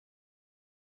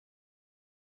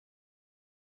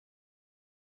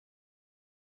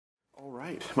All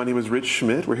right, my name is Rich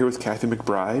Schmidt. We're here with Kathy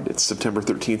McBride. It's September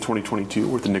 13th, 2022.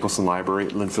 We're at the Nicholson Library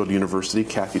at Linfield University.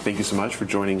 Kathy, thank you so much for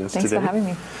joining us today. Thanks for having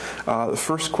me. The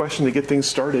first question to get things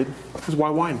started is why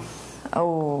wine?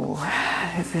 Oh,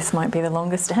 this might be the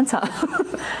longest answer.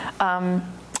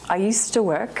 I used to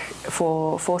work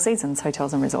for Four Seasons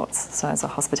Hotels and Resorts, so as a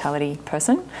hospitality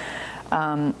person,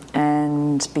 and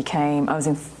I was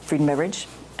in food and beverage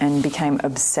and became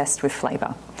obsessed with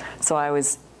flavour. So I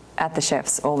was at the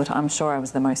chefs all the time. I'm sure I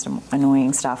was the most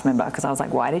annoying staff member because I was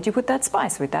like, why did you put that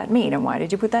spice with that meat? And why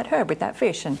did you put that herb with that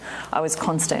fish? And I was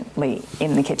constantly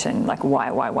in the kitchen, like,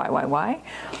 why?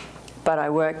 But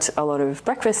I worked a lot of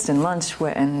breakfast and lunch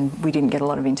and we didn't get a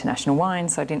lot of international wine,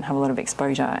 so I didn't have a lot of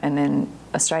exposure. And then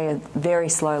Australia very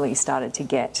slowly started to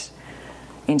get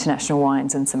international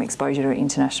wines and some exposure to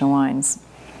international wines.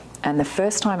 And the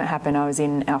first time it happened, I was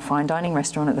in our fine dining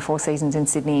restaurant at the Four Seasons in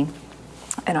Sydney,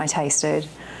 and I tasted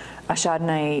a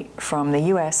Chardonnay from the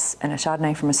US and a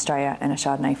Chardonnay from Australia and a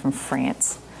Chardonnay from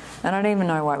France. And I don't even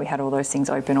know why we had all those things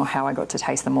open or how I got to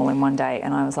taste them all in one day.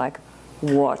 And I was like,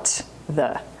 what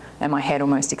the? And my head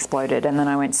almost exploded. And then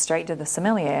I went straight to the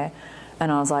sommelier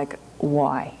and I was like,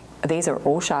 why? These are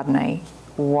all Chardonnay.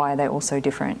 Why are they all so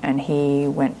different? And he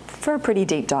went for a pretty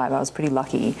deep dive. I was pretty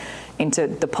lucky into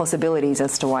the possibilities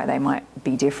as to why they might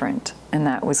be different. And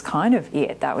that was kind of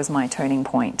it. That was my turning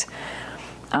point.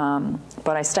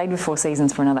 But I stayed with Four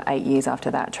Seasons for another 8 years after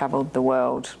that, travelled the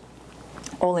world,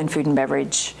 all in food and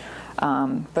beverage,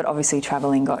 but obviously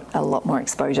travelling got a lot more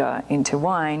exposure into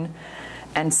wine,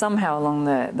 and somehow along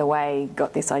the way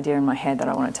got this idea in my head that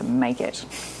I wanted to make it.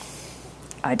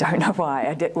 I don't know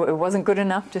why. It wasn't good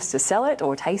enough just to sell it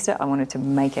or taste it, I wanted to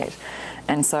make it.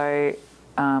 And so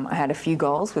I had a few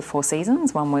goals with Four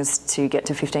Seasons. One was to get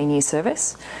to 15 years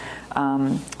service.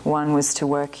 One was to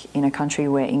work in a country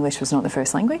where English was not the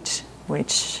first language,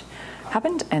 which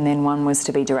happened, and then one was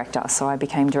to be director. So I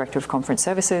became director of conference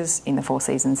services in the Four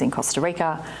Seasons in Costa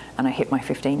Rica, and I hit my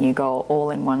 15-year goal all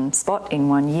in one spot in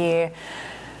 1 year.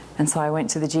 And so I went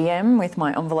to the GM with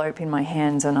my envelope in my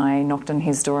hands, and I knocked on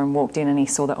his door and walked in, and he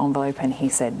saw the envelope and he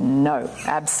said, no,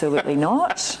 absolutely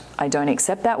not. I don't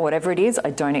accept that. Whatever it is,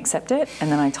 I don't accept it.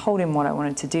 And then I told him what I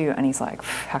wanted to do, and he's like,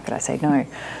 how could I say no?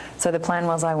 So the plan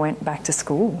was I went back to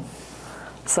school.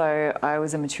 So I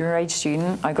was a mature age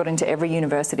student. I got into every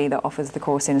university that offers the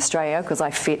course in Australia because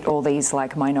I fit all these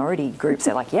like minority groups.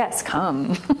 They're like, yes,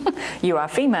 come. You are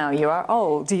female, you are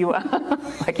old, you are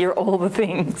like, you're all the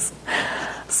things.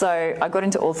 So I got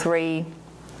into all three,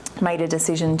 made a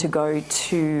decision to go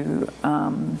to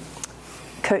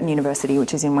Curtin University,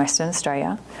 which is in Western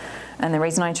Australia. And the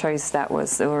reason I chose that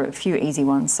was there were a few easy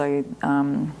ones. So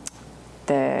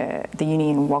the uni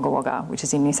in Wagga Wagga, which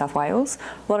is in New South Wales.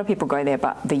 A lot of people go there,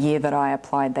 but the year that I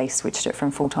applied, they switched it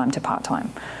from full-time to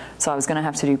part-time. So I was going to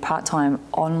have to do part-time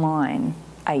online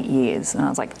 8 years. And I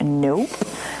was like, nope,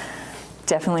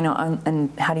 definitely not.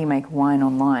 And how do you make wine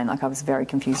online? Like, I was very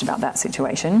confused about that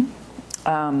situation.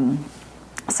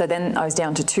 So then I was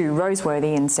down to two,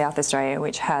 Roseworthy in South Australia,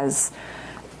 which has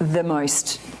the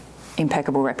most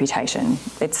impeccable reputation.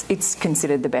 It's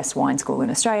considered the best wine school in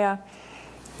Australia.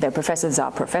 Their professors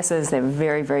are professors. They're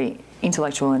very, very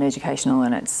intellectual and educational,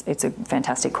 and it's a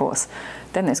fantastic course.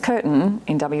 Then there's Curtin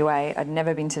in WA. I'd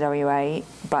never been to WA,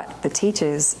 but the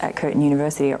teachers at Curtin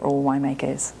University are all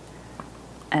winemakers.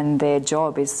 And their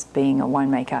job is being a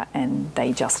winemaker, and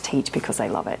they just teach because they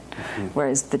love it. Mm-hmm.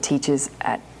 Whereas the teachers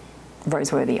at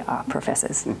Roseworthy are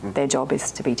professors. Mm-hmm. Their job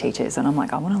is to be teachers. And I'm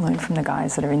like, I want to learn from the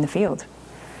guys that are in the field.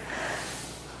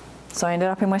 So I ended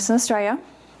up in Western Australia,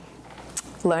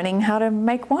 learning how to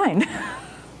make wine.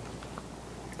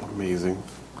 Amazing.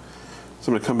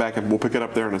 So I'm going to come back and we'll pick it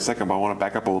up there in a second, but I want to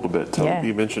back up a little bit.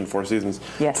 You mentioned Four Seasons.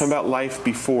 Yes. Tell me about life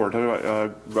before. Tell me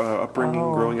about upbringing,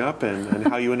 growing up, and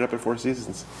how you ended up at Four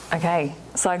Seasons. Okay.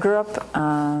 So I grew up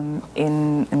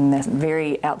in the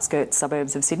very outskirts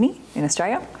suburbs of Sydney in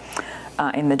Australia.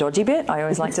 In the dodgy bit, I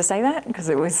always like to say that, because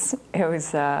it was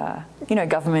you know,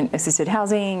 government assisted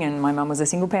housing, and my mum was a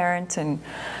single parent, and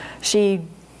she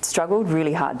struggled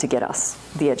really hard to get us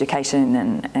the education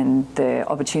and the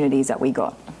opportunities that we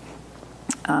got.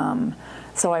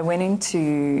 So I went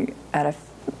into, at a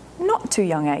not too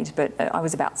young age, but I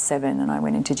was about 7, and I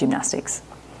went into gymnastics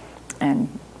and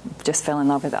just fell in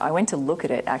love with it. I went to look at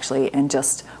it actually and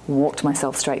just walked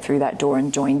myself straight through that door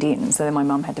and joined in. So then my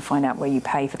mum had to find out where you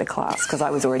pay for the class because I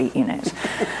was already in it.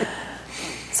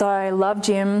 So I loved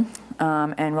gym.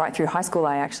 And right through high school,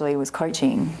 I actually was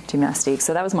coaching gymnastics.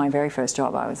 So that was my very first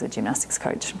job. I was a gymnastics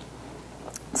coach.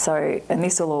 So, and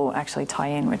this will all actually tie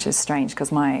in, which is strange,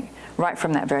 because right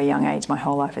from that very young age, my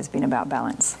whole life has been about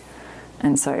balance.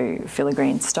 And so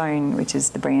Filigree and stone, which is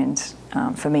the brand,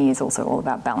 for me is also all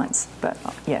about balance. But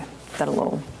yeah, that'll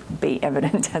all be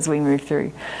evident as we move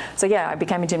through. So yeah, I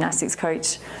became a gymnastics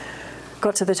coach,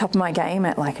 got to the top of my game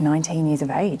at like 19 years of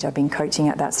age. I've been coaching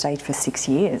at that stage for 6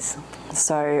 years.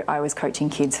 So I was coaching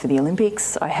kids for the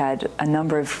Olympics. I had a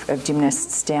number of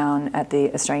gymnasts down at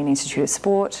the Australian Institute of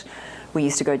Sport. We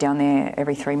used to go down there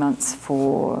every 3 months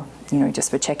for,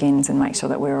 just for check-ins and make sure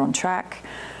that we were on track.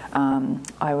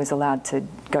 I was allowed to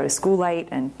go to school late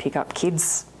and pick up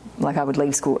kids. Like I would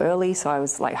leave school early, so I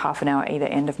was like half an hour either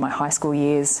end of my high school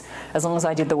years. As long as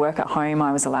I did the work at home,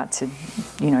 I was allowed to,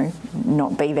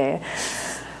 not be there.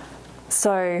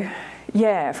 So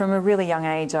yeah, from a really young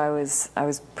age, I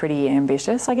was pretty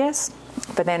ambitious, I guess.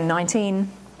 But then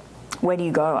 19, where do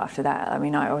you go after that? I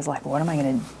mean, I was like, what am I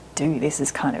going to do? This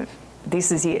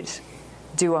is it.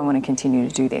 Do I want to continue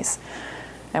to do this?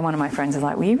 And one of my friends was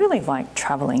like, well, you really like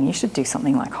traveling. You should do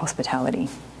something like hospitality.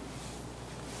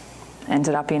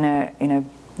 Ended up in a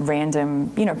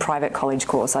random, private college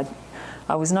course.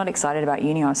 I was not excited about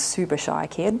uni. I was a super shy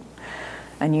kid,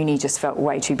 and uni just felt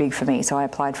way too big for me. So I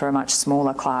applied for a much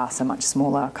smaller class, a much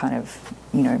smaller kind of,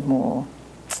 more,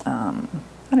 I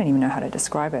don't even know how to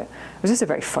describe it. It was just a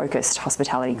very focused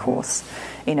hospitality course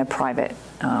in a private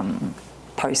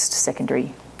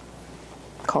post-secondary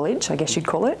college, I guess you'd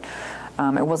call it.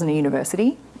 It wasn't a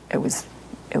university. It was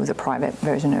a private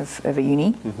version of a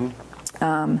uni.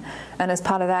 And as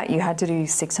part of that, you had to do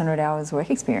 600 hours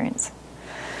work experience,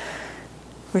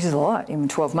 which is a lot in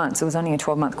 12 months. It was only a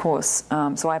 12-month course.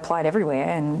 So I applied everywhere,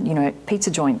 and, pizza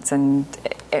joints and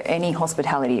any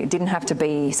hospitality. It didn't have to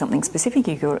be something specific.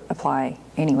 You could apply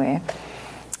anywhere.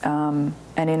 And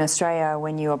in Australia,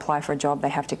 when you apply for a job, they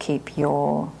have to keep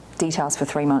your details for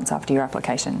 3 months after your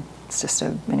application. It's just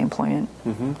an employment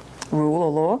rule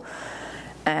or law.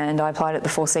 And I applied at the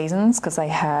Four Seasons because they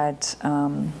had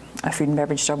a food and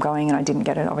beverage job going, and I didn't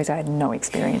get it. Obviously, I had no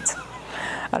experience.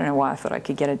 I don't know why I thought I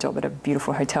could get a job at a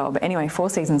beautiful hotel. But anyway, Four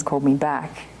Seasons called me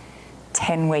back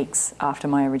 10 weeks after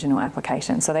my original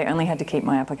application. So they only had to keep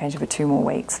my application for 2 more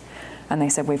weeks. And they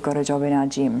said, we've got a job in our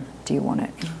gym. Do you want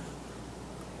it?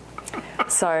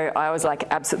 So I was like,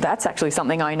 that's actually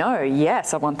something I know.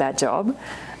 Yes, I want that job.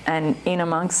 And in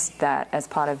amongst that, as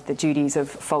part of the duties of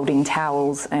folding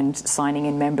towels and signing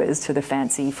in members to the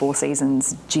fancy Four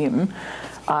Seasons gym,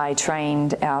 I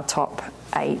trained our top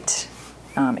 8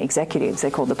 executives.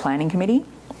 They're called the planning committee.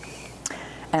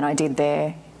 And I did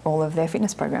all of their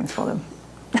fitness programs for them.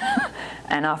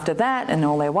 And after that, and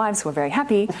all their wives were very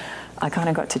happy, I kind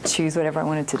of got to choose whatever I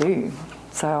wanted to do.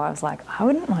 So I was like, I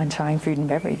wouldn't mind trying food and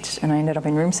beverage. And I ended up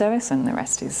in room service, and the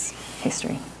rest is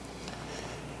history.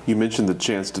 You mentioned the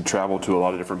chance to travel to a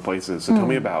lot of different places. So tell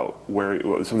me about some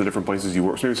of the different places you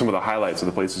worked, maybe some of the highlights of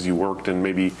the places you worked, and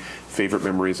maybe favorite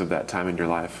memories of that time in your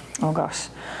life. Oh gosh.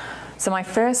 So my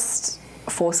first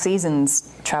Four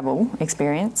Seasons travel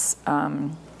experience,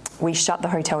 we shut the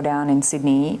hotel down in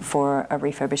Sydney for a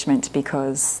refurbishment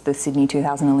because the Sydney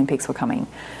 2000 Olympics were coming.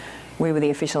 We were the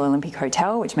official Olympic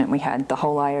hotel, which meant we had the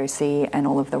whole IOC and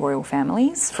all of the royal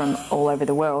families from all over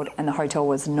the world, and the hotel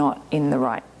was not in the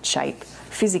right shape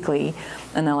physically.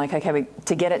 And they're like, okay,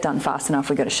 to get it done fast enough,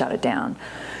 we've got to shut it down.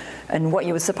 And what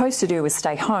you were supposed to do was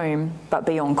stay home, but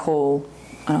be on call.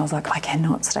 And I was like, I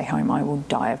cannot stay home. I will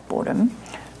die of boredom.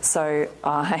 So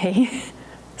I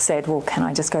said, well, can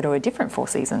I just go to a different Four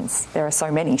Seasons? There are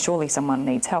so many, surely someone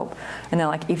needs help. And they're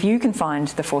like, if you can find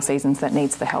the Four Seasons that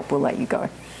needs the help, we'll let you go.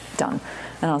 Done.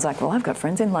 And I was like, well, I've got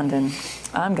friends in London.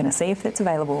 I'm going to see if it's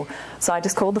available. So I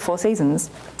just called the Four Seasons.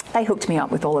 They hooked me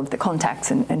up with all of the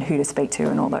contacts and who to speak to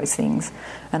and all those things.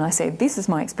 And I said, this is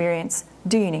my experience.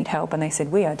 Do you need help? And they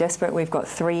said, we are desperate. We've got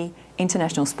 3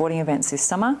 international sporting events this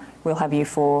summer. We'll have you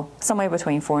for somewhere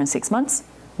between 4 and 6 months.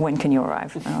 When can you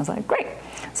arrive? And I was like, great.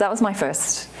 So that was my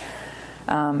first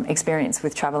experience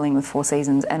with travelling with Four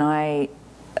Seasons. And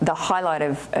the highlight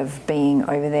of being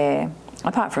over there,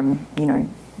 apart from,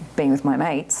 being with my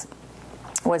mates,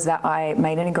 was that I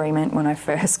made an agreement when I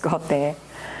first got there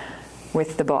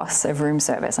with the boss of room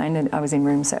service. I was in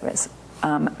room service,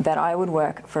 that I would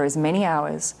work for as many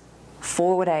hours,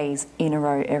 4 days in a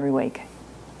row every week.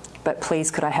 But please,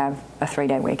 could I have a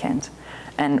 3-day weekend?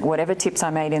 And whatever tips I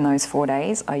made in those 4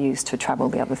 days, I used to travel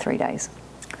the other 3 days.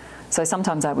 So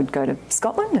sometimes I would go to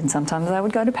Scotland, and sometimes I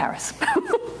would go to Paris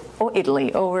or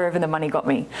Italy, or wherever the money got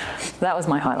me. That was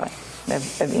my highlight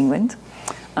of England.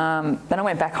 Then I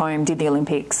went back home, did the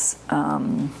Olympics,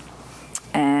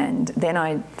 and then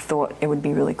I thought it would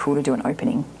be really cool to do an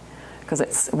opening, because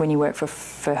it's when you work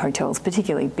for hotels,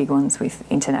 particularly big ones with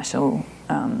an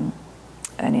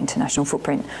international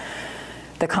footprint,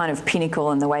 the kind of pinnacle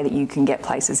and the way that you can get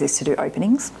places is to do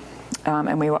openings.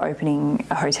 And we were opening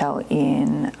a hotel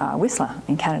in Whistler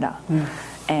in Canada.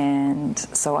 And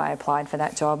so I applied for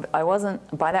that job. I wasn't,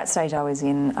 by that stage I was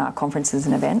in conferences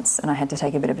and events, and I had to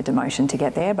take a bit of a demotion to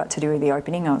get there, but to do the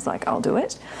opening I was like, I'll do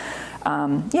it.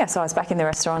 Yeah, so I was back in the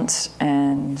restaurant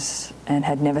and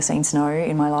had never seen snow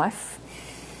in my life.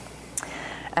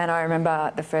 And I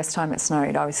remember the first time it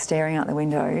snowed, I was staring out the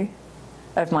window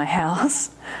of my house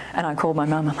and I called my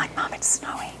mum. I'm like, Mum, it's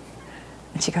snowing.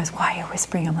 And she goes, why are you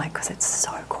whispering? I'm like, because it's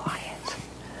so quiet.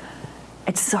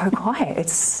 It's so quiet.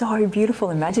 It's so beautiful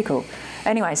and magical.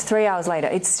 Anyways, 3 hours later,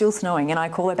 it's still snowing and I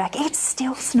call her back, it's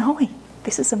still snowing.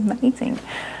 This is amazing.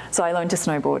 So I learned to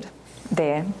snowboard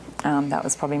there. That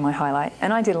was probably my highlight.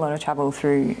 And I did a lot of travel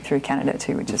through Canada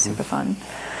too, which is super fun.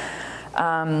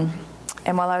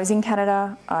 And while I was in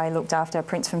Canada, I looked after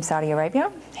Prince from Saudi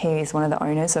Arabia. He's one of the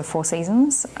owners of Four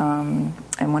Seasons and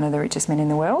one of the richest men in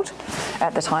the world.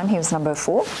 At the time, he was number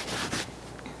 4.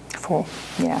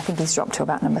 Yeah, I think he's dropped to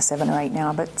about number 7 or 8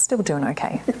 now, but still doing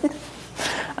okay.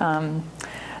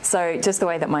 So just the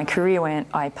way that my career went,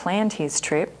 I planned his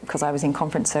trip because I was in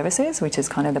conference services, which is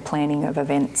kind of the planning of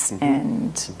events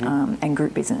and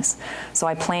group business. So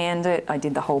I planned it, I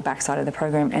did the whole backside of the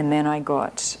program, and then I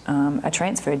got a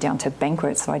transfer down to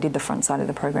banquets, so I did the front side of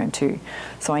the program too.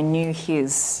 So I knew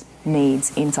his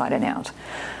needs inside and out.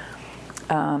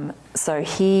 So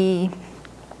he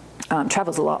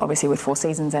travels a lot, obviously, with Four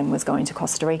Seasons, and was going to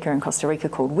Costa Rica, and Costa Rica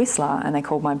called Whistler, and they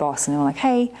called my boss, and they were like,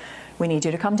 hey, we need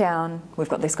you to come down. We've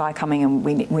got this guy coming and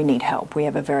we need help. We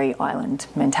have a very island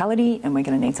mentality and we're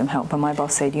going to need some help. And my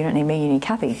boss said, you don't need me, you need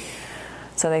Kathy.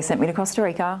 So they sent me to Costa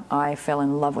Rica. I fell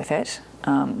in love with it.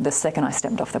 The second I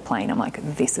stepped off the plane, I'm like,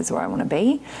 this is where I want to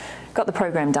be. Got the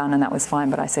program done and that was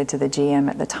fine. But I said to the GM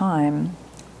at the time,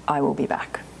 I will be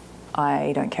back.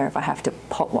 I don't care if I have to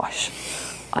pot wash.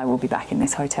 I will be back in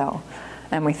this hotel.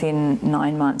 And within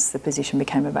 9 months, the position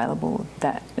became available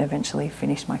that eventually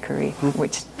finished my career,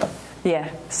 which...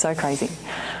 yeah, so crazy.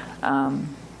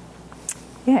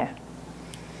 Yeah.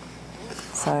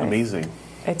 So amazing.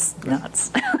 It's nuts.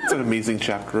 It's an amazing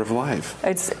chapter of life.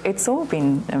 It's all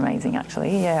been amazing,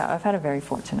 actually. Yeah, I've had a very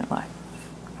fortunate life.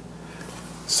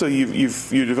 So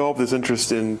you developed this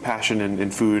interest in passion in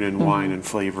food and wine and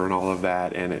flavor and all of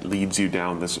that, and it leads you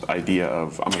down this idea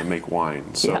of I'm going to make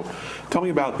wine. So tell me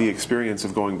about the experience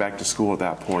of going back to school at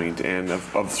that point and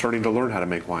of starting to learn how to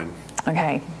make wine.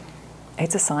 Okay.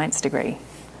 It's a science degree.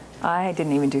 I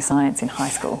didn't even do science in high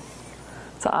school.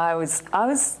 So I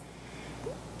was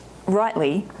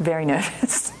rightly very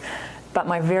nervous. But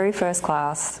my very first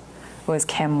class was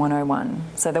Chem 101.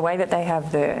 So the way that they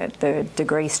have the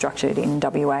degree structured in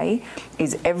WA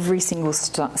is every single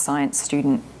science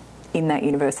student in that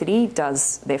university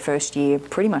does their first year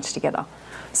pretty much together.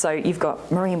 So you've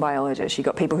got marine biologists, you've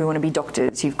got people who want to be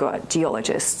doctors, you've got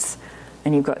geologists,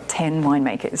 and you've got 10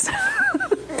 winemakers.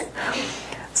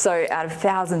 So out of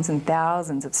thousands and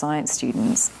thousands of science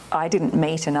students, I didn't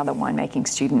meet another winemaking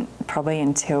student probably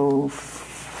until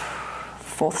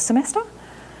 4th semester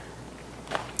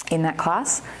in that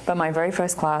class. But my very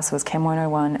first class was Chem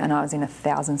 101 and I was in a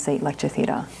 1,000-seat lecture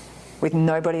theatre with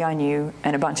nobody I knew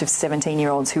and a bunch of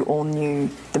 17-year-olds who all knew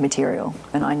the material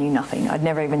and I knew nothing. I'd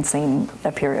never even seen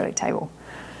a periodic table.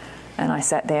 And I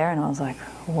sat there and I was like,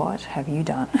 what have you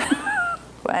done?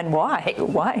 And why?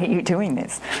 Why are you doing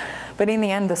this? But in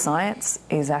the end, the science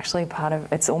is actually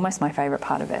it's almost my favourite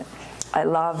part of it. I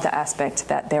love the aspect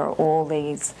that there are all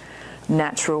these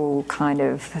natural kind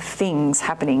of things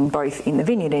happening both in the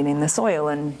vineyard and in the soil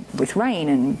and with rain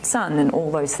and sun and all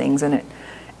those things, and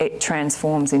it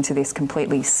transforms into this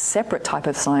completely separate type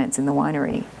of science in the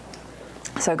winery.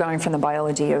 So going from the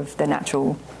biology of the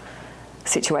natural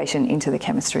situation into the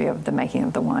chemistry of the making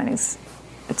of the wine is,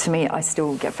 to me, I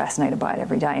still get fascinated by it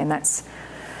every day, and that's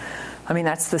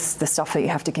the stuff that you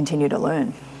have to continue to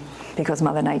learn because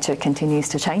Mother Nature continues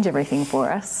to change everything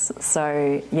for us.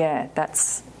 So yeah,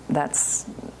 that's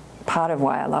part of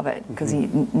why I love it, because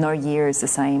no year is the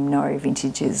same, no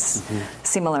vintage is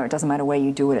similar. It doesn't matter where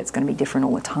you do it, it's going to be different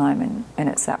all the time, and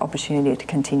it's that opportunity to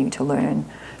continue to learn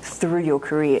through your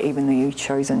career, even though you've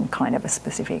chosen kind of a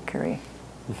specific career.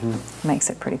 Makes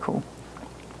it pretty cool.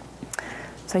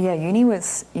 So yeah, uni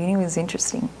was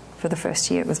interesting. For the first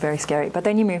year, it was very scary. But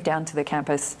then you move down to the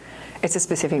campus. It's a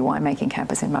specific winemaking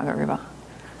campus in Margaret River.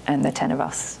 And the 10 of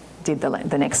us did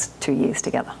the next 2 years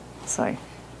together. So,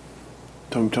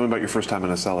 Tell me about your first time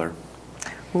in a cellar.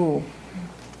 Ooh.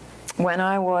 When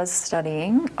I was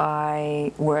studying,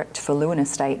 I worked for Lewin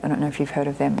Estate. I don't know if you've heard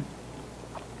of them.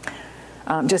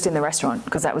 Just in the restaurant,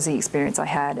 because that was the experience I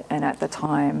had. And at the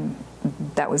time,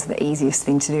 that was the easiest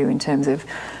thing to do in terms of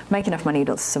make enough money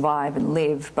to survive and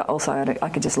live, but also I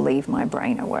could just leave my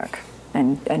brain at work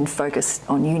and focus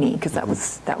on uni, because that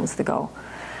was the goal.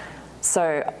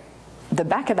 So the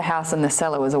back of the house and the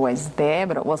cellar was always there,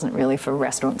 but it wasn't really for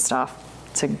restaurant staff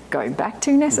to go back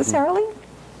to necessarily.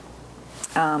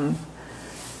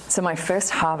 So my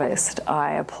first harvest,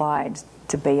 I applied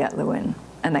to be at Lewin,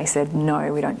 and they said,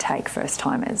 no, we don't take first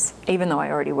timers, even though I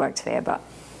already worked there, but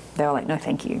they were like, no,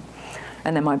 thank you.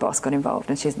 And then my boss got involved,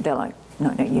 and they're like,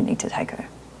 no, you need to take her.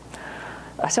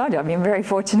 I told you, I've been very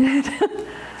fortunate.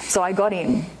 So I got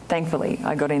in, thankfully,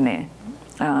 I got in there.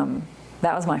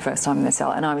 That was my first time in the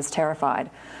cellar, and I was terrified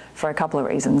for a couple of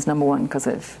reasons. Number one, because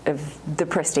of the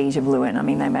prestige of Lewin. I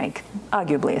mean, they make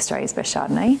arguably Australia's best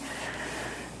Chardonnay.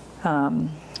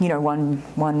 You know,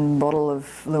 one bottle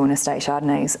of Lewin Estate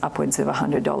Chardonnay is upwards of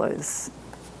 $100.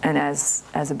 And as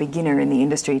a beginner in the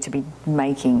industry, to be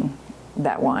making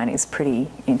that wine is pretty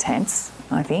intense,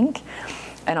 I think.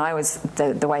 And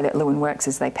the way that Lewin works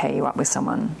is they pair you up with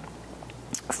someone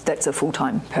that's a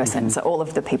full-time person. So all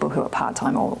of the people who are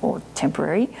part-time or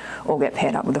temporary all get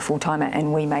paired up with a full-timer,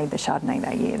 and we made the Chardonnay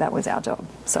that year. That was our job.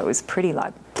 So it was pretty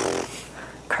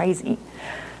crazy.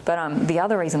 But the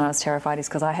other reason I was terrified is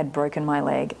because I had broken my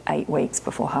leg 8 weeks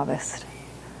before harvest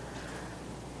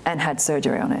and had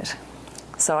surgery on it.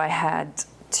 So I had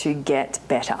to get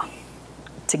better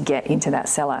to get into that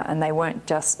cellar, and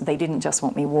they didn't just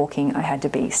want me walking. I had to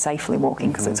be safely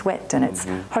walking, because it's wet and it's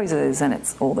hoses and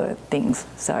it's all the things.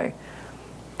 So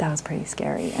that was pretty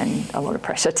scary and a lot of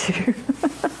pressure too.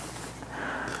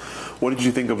 What did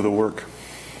you think of the work?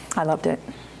 I loved it.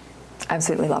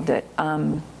 Absolutely loved it.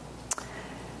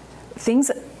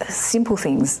 Simple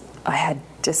things, I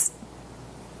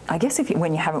guess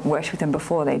when you haven't worked with them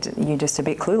before, you're just a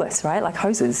bit clueless, right? Like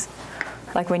hoses.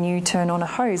 Like when you turn on a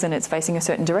hose and it's facing a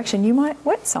certain direction, you might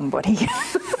wet somebody.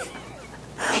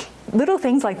 Little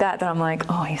things like that I'm like,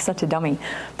 oh, you're such a dummy.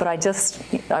 But I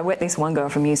wet this one girl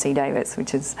from UC Davis,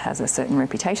 which has a certain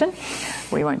reputation.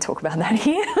 We won't talk about that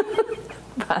here.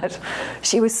 But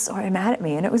she was so mad at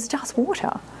me, and it was just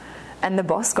water. And the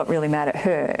boss got really mad at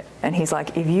her, and he's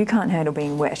like, if you can't handle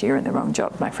being wet, you're in the wrong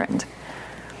job, my friend.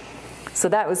 So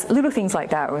that was little things like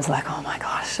that. It was like, oh my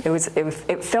gosh,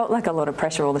 it felt like a lot of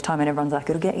pressure all the time, and everyone's like,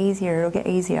 it'll get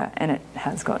easier, and it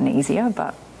has gotten easier.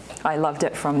 But I loved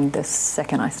it from the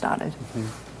second I started.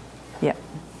 Yeah,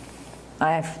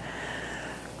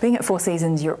 being at Four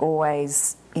Seasons, you're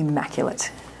always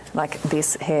immaculate. Like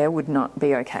this hair would not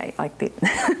be okay. Like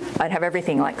I'd have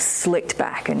everything like slicked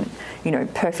back, and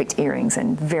perfect earrings,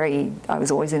 and I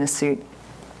was always in a suit.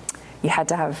 You had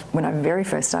to have, when I very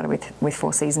first started with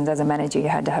Four Seasons as a manager, you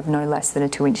had to have no less than a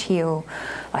 2-inch heel.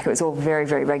 Like it was all very,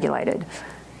 very regulated.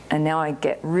 And now I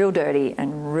get real dirty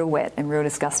and real wet and real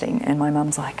disgusting. And my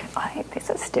mum's like,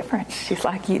 this is different. She's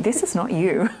like, this is not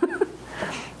you.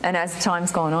 And as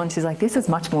time's gone on, she's like, this is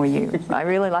much more you. I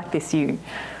really like this you.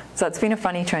 So it's been a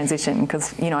funny transition,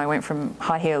 because, I went from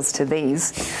high heels to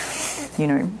these,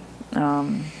 in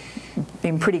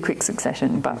pretty quick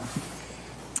succession. But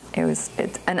it's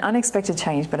an unexpected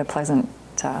change, but a pleasant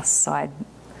side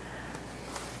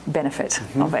benefit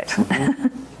of it.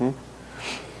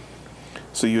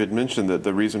 So you had mentioned that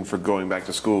the reason for going back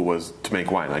to school was to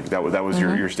make wine. Like that was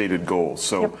your stated goal.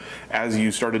 So as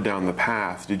you started down the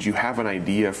path, did you have an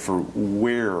idea for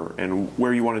where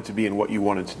you wanted to be and what you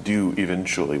wanted to do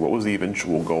eventually? What was the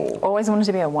eventual goal? Always wanted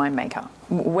to be a winemaker.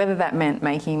 Whether that meant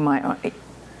making my own.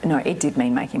 No, it did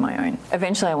mean making my own.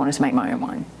 Eventually I wanted to make my own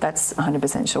wine. That's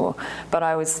 100% sure. But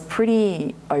I was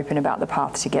pretty open about the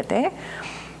path to get there.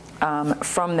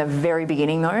 From the very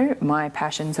beginning though, my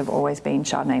passions have always been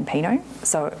Chardonnay and Pinot.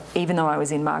 So even though I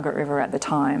was in Margaret River at the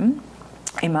time,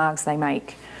 in Margs they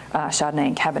make Chardonnay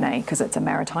and Cabernet because it's a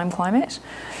maritime climate.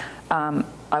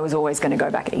 I was always going to go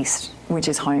back east, which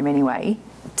is home anyway,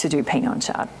 to do Pinot and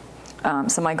Chard.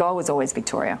 So my goal was always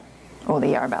Victoria or the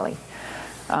Yarra Valley.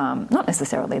 Not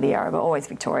necessarily the Yarra, but always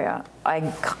Victoria.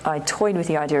 I toyed with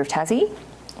the idea of Tassie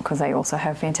because they also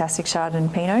have fantastic Chard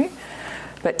and Pinot.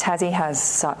 But Tassie has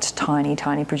such tiny,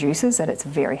 tiny producers that it's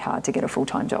very hard to get a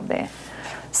full-time job there.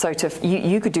 So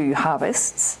you could do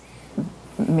harvests,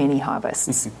 many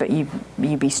harvests, but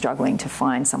you'd be struggling to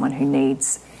find someone who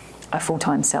needs a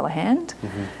full-time cellar hand,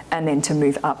 and then to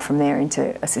move up from there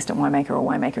into assistant winemaker or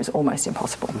winemaker is almost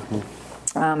impossible.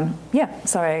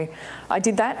 So I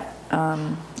did that.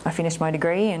 I finished my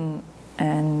degree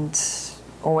and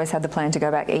always had the plan to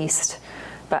go back east,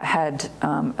 but had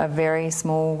a very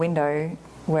small window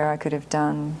where I could have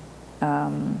done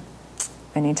an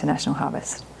international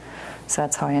harvest. So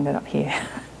that's how I ended up here.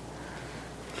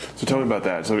 So tell me about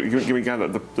that. So give me kind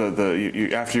of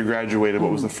after you graduated,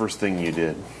 what was the first thing you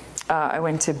did? I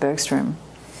went to Bergstrom.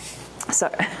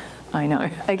 So I know,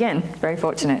 again, very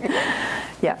fortunate.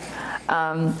 Yeah.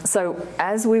 So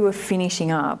as we were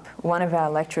finishing up, one of our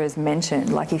lecturers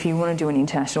mentioned, like, if you want to do an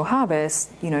international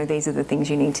harvest, you know, these are the things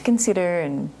you need to consider,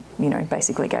 and, you know,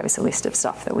 basically gave us a list of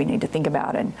stuff that we need to think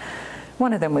about. And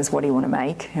one of them was, what do you want to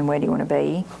make and where do you want to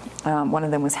be? One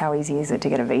of them was, how easy is it to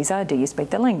get a visa? Do you speak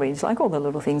the language? Like all the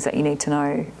little things that you need to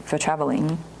know for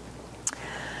travelling.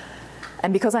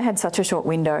 And because I had such a short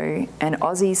window, and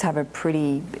Aussies have a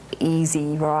pretty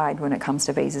easy ride when it comes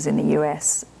to visas in the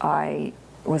US, I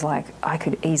was like, I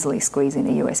could easily squeeze in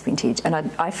a US vintage. And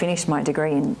I finished my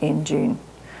degree in June.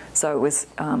 So it was,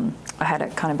 I had a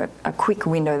kind of a quick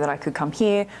window that I could come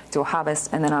here, do a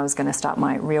harvest, and then I was going to start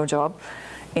my real job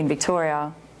in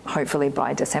Victoria, hopefully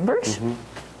by December-ish.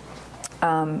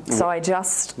 Mm-hmm. So I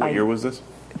just... What year was this?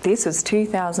 This was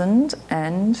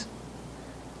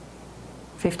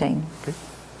 2015. Okay.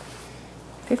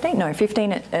 15? No,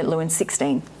 15 at Lewin,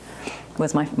 16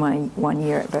 was my 1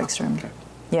 year at Bergstrom. Okay.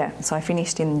 Yeah, so I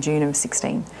finished in June of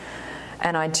 16.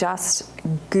 And I just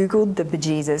Googled the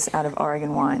bejesus out of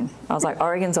Oregon wine. I was like,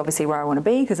 Oregon's obviously where I want to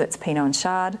be because it's Pinot and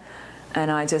Chard. And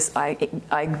I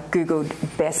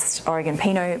Googled best Oregon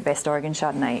Pinot, best Oregon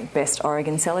Chardonnay, best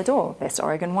Oregon Cellar Door, best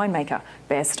Oregon winemaker,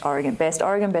 best Oregon, best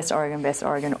Oregon, best Oregon, best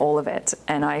Oregon, all of it.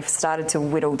 And I started to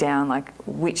whittle down, like,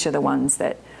 which are the ones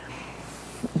that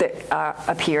are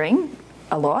appearing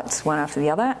a lot, one after the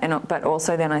other. But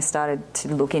also then I started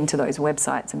to look into those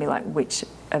websites and be like, which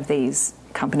of these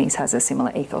companies has a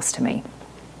similar ethos to me?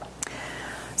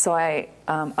 So I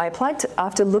applied to,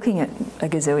 after looking at a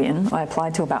gazillion, I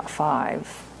applied to about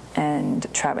 5,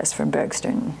 and Travis from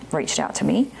Bergstrom reached out to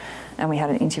me, and we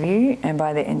had an interview, and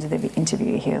by the end of the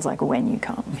interview he was like, when you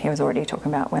come. He was already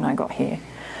talking about when I got here.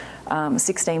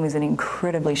 16 was an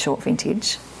incredibly short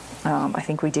vintage. I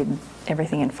think we did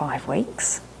everything in 5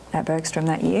 weeks at Bergstrom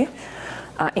that year,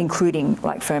 including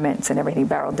like ferments and everything,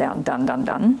 barreled down,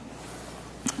 done.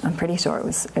 I'm pretty sure it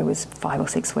was 5 or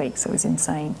 6 weeks. It was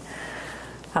insane.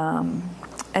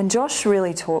 And Josh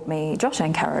really taught me, Josh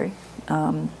and Caro,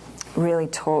 really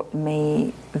taught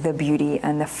me the beauty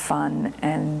and the fun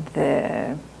and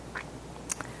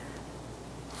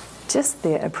just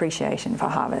the appreciation for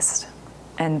harvest.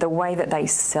 And the way that they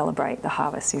celebrate the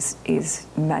harvest is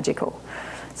magical.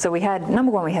 So we had,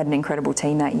 number one, we had an incredible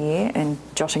team that year, and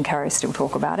Josh and Caro still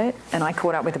talk about it. And I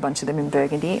caught up with a bunch of them in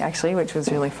Burgundy, actually, which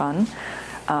was really fun.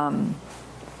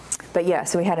 But yeah,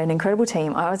 so we had an incredible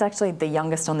team. I was actually the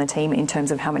youngest on the team in terms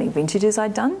of how many vintages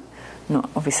I'd done, not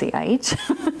obviously age.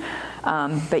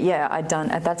 But yeah,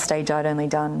 at that stage, I'd only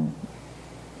done,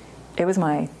 it was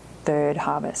my 3rd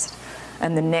harvest.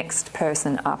 And the next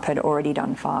person up had already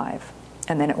done 5.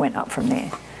 And then it went up from there.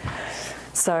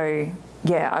 So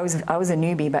yeah, I was a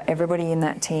newbie, but everybody in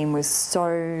that team was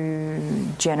so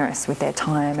generous with their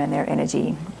time and their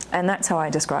energy. And that's how I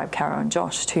describe Caro and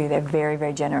Josh too. They're very,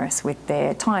 very generous with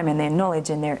their time and their knowledge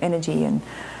and their energy. And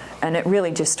it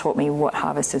really just taught me what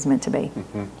harvest is meant to be,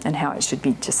 mm-hmm. and how it should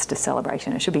be just a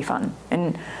celebration. It should be fun.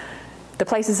 And the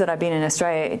places that I've been in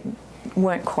Australia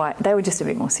weren't quite, they were just a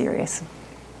bit more serious.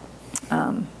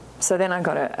 So then I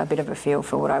got a bit of a feel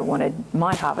for what I wanted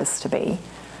my harvest to be.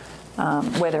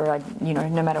 Whether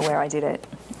no matter where I did it,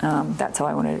 that's how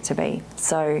I wanted it to be.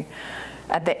 So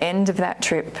at the end of that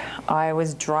trip, I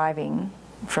was driving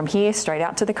from here straight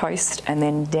out to the coast and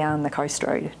then down the coast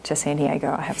road to San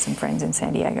Diego. I have some friends in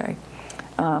San Diego.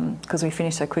 Because we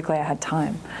finished so quickly, I had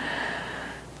time.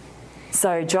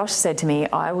 So Josh said to me,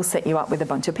 I will set you up with a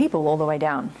bunch of people all the way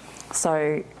down.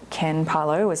 So Ken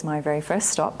Parlow was my very first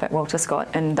stop at Walter Scott,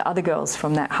 and the other girls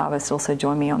from that harvest also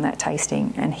joined me on that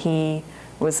tasting, and he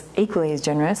was equally as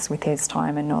generous with his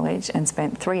time and knowledge, and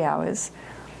spent 3 hours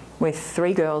with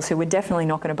 3 girls who were definitely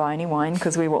not going to buy any wine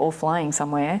because we were all flying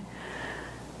somewhere,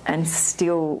 and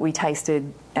still we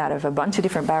tasted out of a bunch of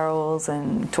different barrels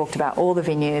and talked about all the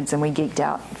vineyards, and we geeked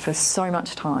out for so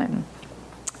much time.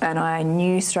 And I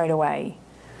knew straight away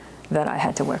that I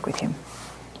had to work with him.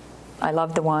 I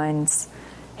loved the wines.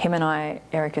 Him and I,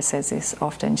 Erica says this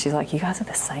often, she's like, you guys are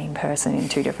the same person in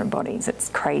 2 different bodies. It's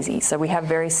crazy. So we have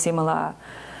very similar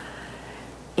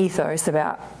ethos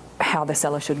about how the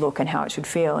cellar should look and how it should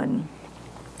feel. And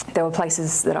there were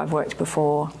places that I've worked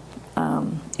before,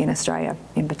 in Australia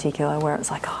in particular, where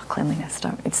it's like, oh, cleanliness,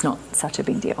 it's not such a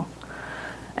big deal.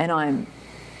 And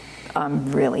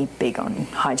I'm really big on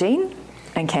hygiene.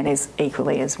 And Ken is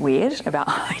equally as weird about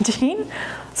hygiene.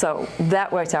 So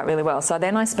that worked out really well. So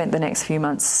then I spent the next few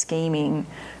months scheming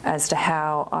as to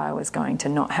how I was going to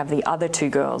not have the other 2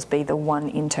 girls be the one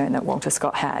intern that Walter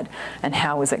Scott had, and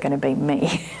how was it going to be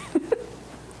me.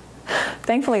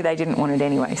 Thankfully they didn't want it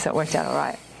anyway, so it worked out all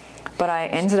right. But I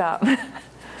ended up,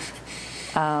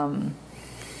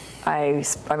 I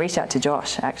reached out to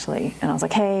Josh actually, and I was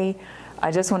like, hey,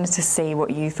 I just wanted to see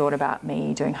what you thought about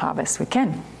me doing harvest with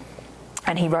Ken.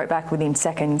 And he wrote back within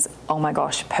seconds, oh my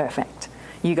gosh, perfect.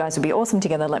 You guys would be awesome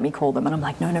together, let me call them. And I'm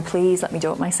like, no, please, let me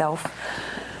do it myself.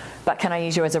 But can I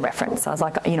use you as a reference? I was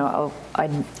like, you know,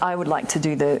 I would like to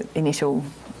do the initial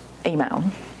email.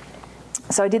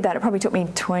 So I did that. It probably took me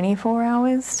 24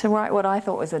 hours to write what I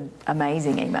thought was an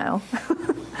amazing email.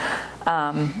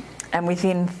 And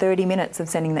within 30 minutes of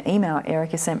sending the email,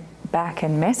 Erica sent back a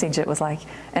message. It was like,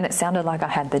 and it sounded like I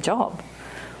had the job.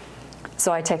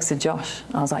 So I texted Josh.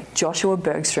 I was like, Joshua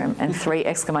Bergstrom, and 3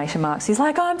 exclamation marks. He's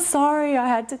like, I'm sorry, I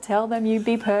had to tell them you'd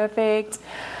be perfect.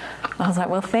 I was like,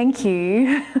 well, thank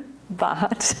you,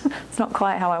 but it's not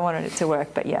quite how I wanted it to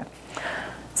work, but yeah.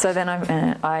 So then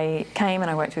I came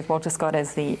and I worked with Walter Scott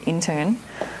as the intern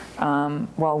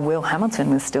while Will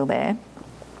Hamilton was still there,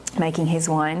 making his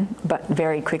wine, but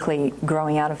very quickly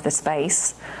growing out of the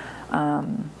space.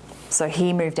 So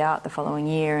he moved out the following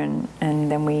year, and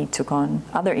then we took on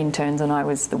other interns, and I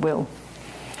was the Will,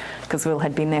 because Will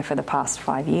had been there for the past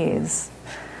 5 years.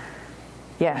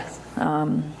 Yeah.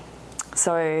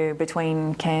 So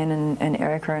between Ken and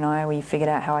Erica and I, we figured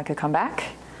out how I could come back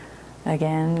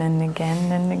again and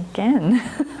again and again.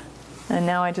 And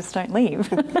now I just don't leave.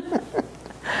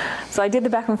 So I did the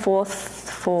back and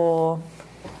forth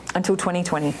until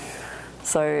 2020.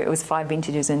 So it was 5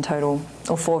 vintages in total,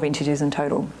 or 4 vintages in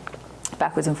total,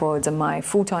 backwards and forwards. And my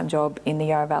full-time job in the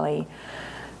Yarra Valley,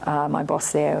 my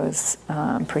boss there was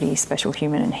a pretty special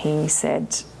human, and he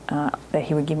said that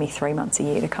he would give me 3 months a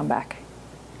year to come back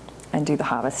and do the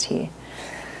harvest here.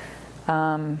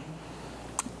 And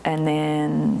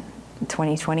then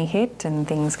 2020 hit and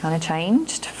things kind of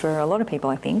changed for a lot of people,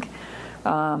 I think.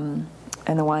 And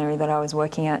the winery that I was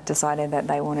working at decided that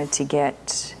they wanted to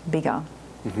get bigger.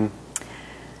 Mm-hmm.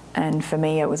 And for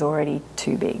me, it was already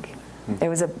too big. Mm.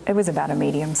 It was about a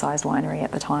medium-sized winery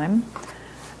at the time.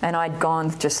 And I'd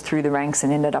gone just through the ranks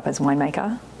and ended up as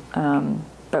winemaker.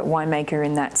 But winemaker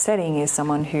in that setting is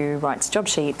someone who writes job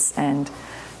sheets and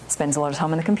spends a lot of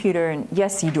time on the computer. And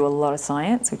yes, you do a lot of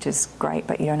science, which is great,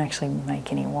 but you don't actually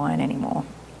make any wine anymore.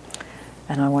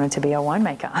 And I wanted to be a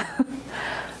winemaker.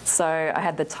 So I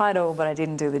had the title, but I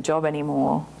didn't do the job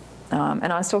anymore.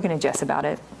 And I was talking to Jess about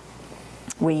it.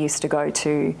 We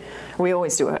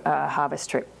always do a harvest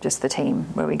trip, just the team,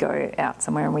 where we go out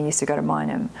somewhere, and we used to go to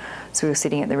Mineham. So we were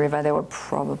sitting at the river. There were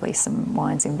probably some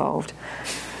wines involved.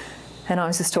 And I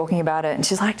was just talking about it, and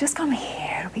she's like, just come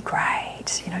here, it'll be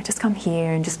great. You know, just come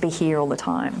here and just be here all the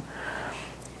time.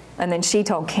 And then she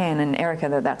told Ken and Erica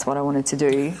that that's what I wanted to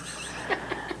do.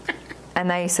 And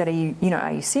they said, are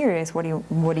you serious? What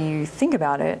do you think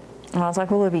about it? And I was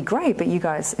like, well, it'd be great, but you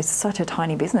guys, it's such a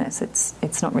tiny business.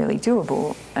 It's not really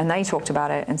doable. And they talked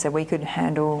about it and said we could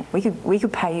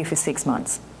pay you for 6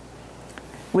 months.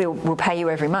 We'll pay you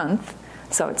every month.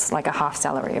 So it's like a half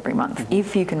salary every month. Mm-hmm.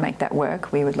 If you can make that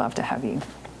work, we would love to have you.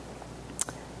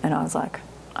 And I was like,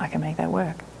 I can make that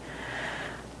work.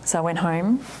 So I went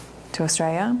home to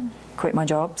Australia, quit my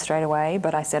job straight away,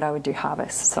 but I said I would do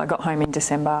harvest. So I got home in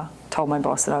December, told my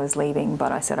boss that I was leaving,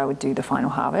 but I said I would do the final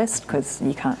harvest, because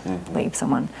you can't leave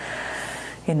someone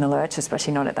in the lurch,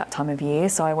 especially not at that time of year.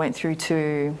 So I went through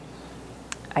to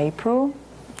April,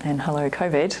 and hello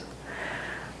COVID.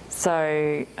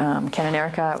 So Ken and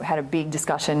Erica had a big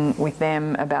discussion with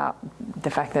them about the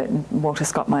fact that Walter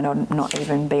Scott might not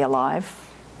even be alive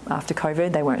after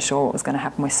COVID. They weren't sure what was going to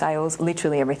happen with sales.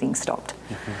 Literally everything stopped.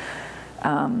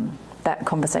 Mm-hmm. That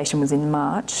conversation was in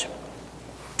March.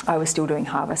 I was still doing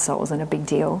harvest, so it wasn't a big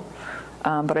deal.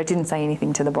 But I didn't say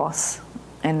anything to the boss.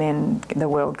 And then the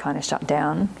world kind of shut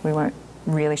down. We weren't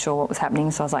really sure what was happening.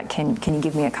 So I was like, can you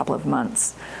give me a couple of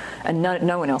months? And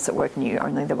no one else at work knew,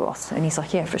 only the boss. And he's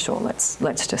like, yeah, for sure,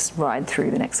 let's just ride through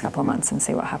the next couple of months and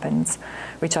see what happens,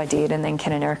 which I did. And then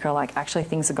Ken and Erica are like, actually,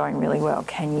 things are going really well.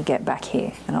 Can you get back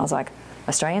here? And I was like,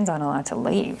 Australians aren't allowed to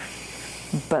leave,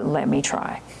 but let me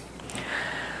try.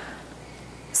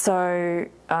 So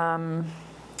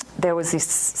there was this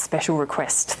special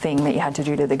request thing that you had to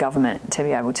do to the government to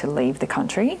be able to leave the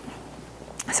country.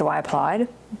 So I applied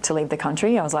to leave the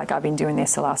country. I was like, I've been doing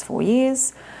this the last 4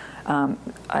 years.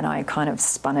 And I kind of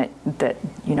spun it that,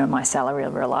 my salary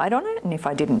relied on it. And if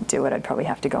I didn't do it, I'd probably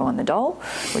have to go on the dole,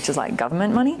 which is like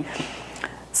government money.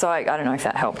 So I don't know if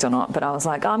that helped or not, but I was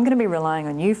like, oh, I'm going to be relying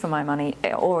on you for my money,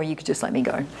 or you could just let me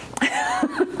go.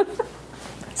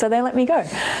 So they let me go.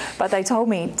 But they told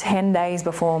me 10 days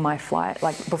before my flight,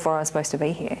 like before I was supposed to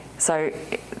be here. So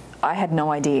I had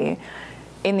no idea.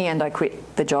 In the end, I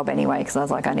quit the job anyway, because I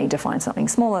was like, I need to find something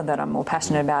smaller that I'm more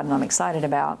passionate about and I'm excited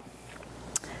about.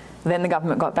 Then the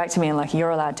government got back to me and like,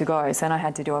 you're allowed to go. So then I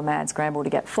had to do a mad scramble to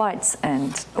get flights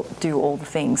and do all the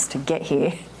things to get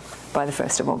here by the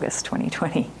 1st of August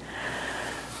 2020.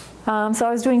 So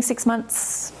I was doing 6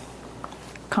 months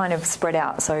kind of spread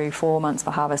out. So 4 months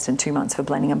for harvest and 2 months for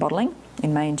blending and bottling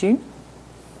in May and June.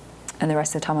 And the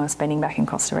rest of the time I was spending back in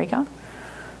Costa Rica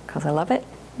because I love it.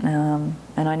 And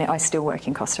I still work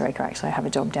in Costa Rica, actually. I have a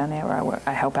job down there where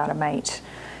I help out a mate.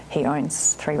 He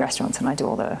owns 3 restaurants and I do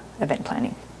all the event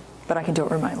planning. But I can do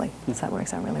it remotely, so that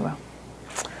works out really well.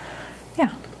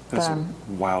 Yeah. That's a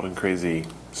wild and crazy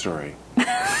story.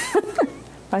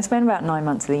 I spend about 9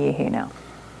 months of the year here now.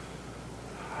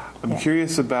 I'm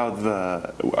curious about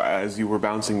as you were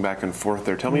bouncing back and forth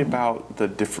there, tell me about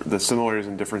the similarities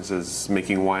and differences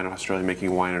making wine in Australia,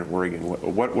 making wine in Oregon.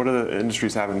 What do the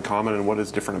industries have in common and what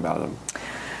is different about them?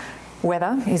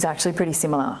 Weather is actually pretty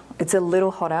similar. It's a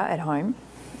little hotter at home,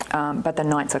 but the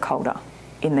nights are colder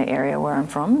in the area where I'm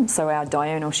from. So our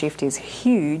diurnal shift is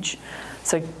huge.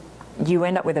 So you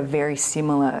end up with a very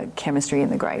similar chemistry in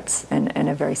the grapes and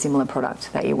a very similar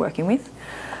product that you're working with.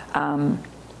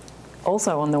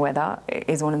 Also on the weather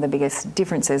is one of the biggest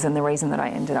differences, and the reason that I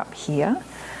ended up here.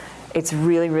 It's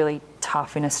really, really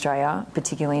tough in Australia,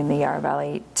 particularly in the Yarra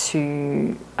Valley,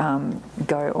 to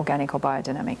go organic or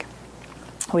biodynamic.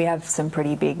 We have some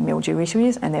pretty big mildew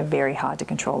issues and they're very hard to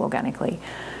control organically.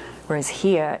 Whereas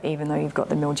here, even though you've got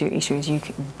the mildew issues,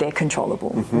 they're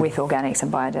controllable with organics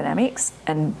and biodynamics,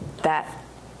 and that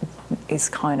is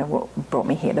kind of what brought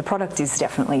me here. The product is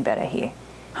definitely better here,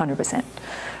 100%.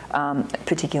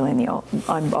 Particularly in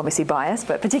I'm obviously biased,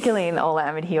 but particularly in the Old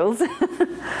Ammon Hills.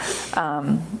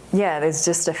 There's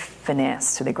just a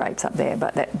finesse to the grapes up there,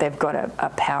 but they've got a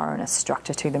power and a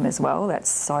structure to them as well that's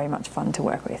so much fun to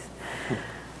work with.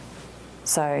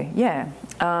 So,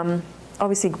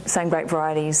 obviously same grape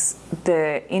varieties.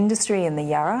 The industry in the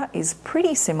Yarra is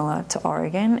pretty similar to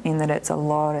Oregon in that it's a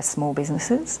lot of small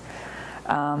businesses.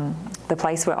 The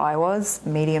place where I was,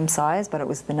 medium size, but it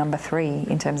was the number 3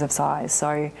 in terms of size.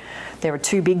 So there are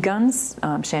 2 big guns,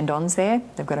 Chandon's there.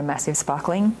 They've got a massive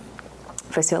sparkling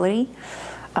facility.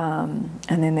 And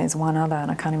then there's one other,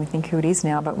 and I can't even think who it is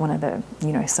now, but one of the,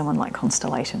 someone like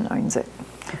Constellation owns it.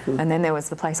 And then there was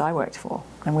the place I worked for,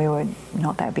 and we were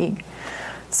not that big.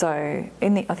 So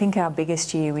I think our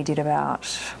biggest year we did about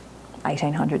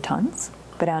 1,800 tonnes,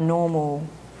 but our normal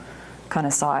kind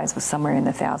of size was somewhere in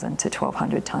the 1,000 to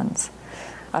 1,200 tonnes.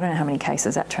 I don't know how many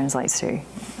cases that translates to.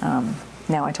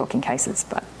 Now I talk in cases,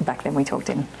 but back then we talked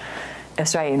in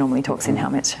Australia. Normally talks in how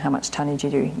much tonnage you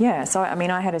do. Yeah. So I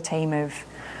mean, I had a team of.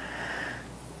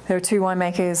 There were 2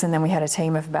 winemakers, and then we had a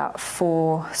team of about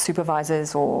 4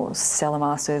 supervisors or cellar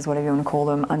masters, whatever you want to call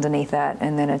them, underneath that,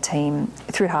 and then a team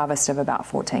through harvest of about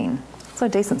 14. So a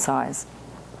decent size.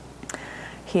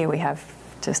 Here we have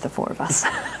just the 4 of us. So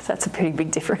that's a pretty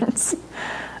big difference.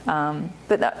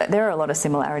 But there are a lot of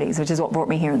similarities, which is what brought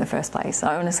me here in the first place.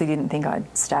 I honestly didn't think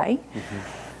I'd stay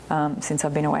since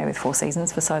I've been away with 4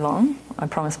 seasons for so long. I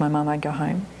promised my mum I'd go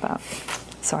home, but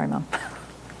sorry, Mum.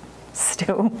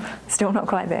 Still not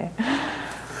quite there.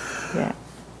 Yeah.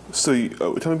 So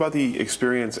tell me about the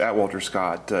experience at Walter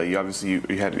Scott. You obviously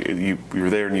you were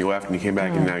there and you left and you came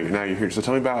back and now you're here. So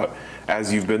tell me about,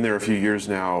 as you've been there a few years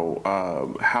now,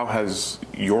 how has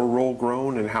your role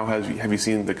grown and how have you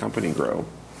seen the company grow?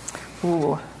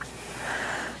 Ooh.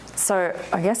 So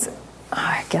I guess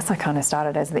I kind of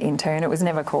started as the intern. It was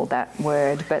never called that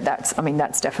word, but that's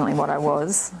definitely what I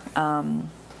was. And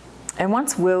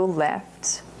once Will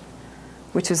left,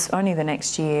 which was only the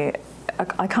next year,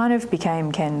 I kind of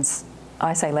became Ken's,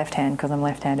 I say left hand because I'm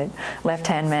left-handed,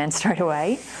 left-hand man straight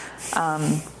away.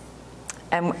 And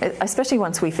especially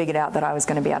once we figured out that I was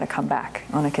going to be able to come back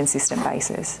on a consistent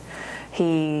basis.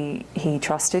 He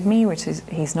trusted me, which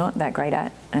he's not that great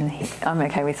at, and I'm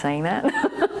okay with saying that.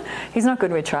 He's not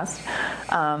good with trust.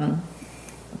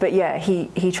 But yeah,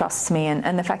 he trusts me,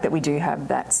 and the fact that we do have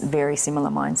that very similar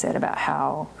mindset about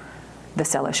how the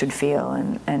cellar should feel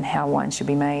and how wine should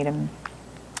be made. And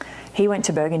he went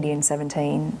to Burgundy in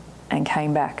 2017 and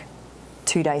came back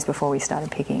 2 days before we started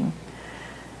picking.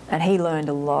 And he learned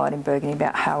a lot in Burgundy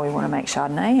about how we want to make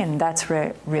Chardonnay, and that's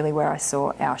really where I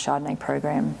saw our Chardonnay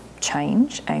program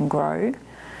change and grow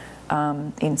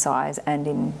in size and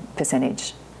in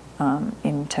percentage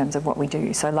in terms of what we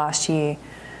do. So last year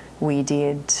we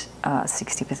did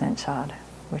 60% Chard.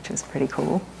 which was pretty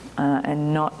cool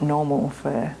and not normal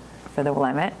for the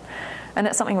Willamette. And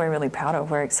that's something we're really proud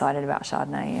of. We're excited about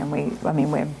Chardonnay, and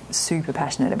we're super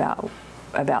passionate about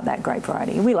that grape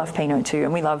variety. We love Pinot too,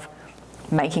 and we love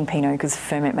making Pinot because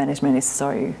ferment management is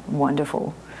so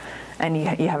wonderful, and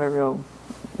you have a real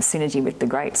synergy with the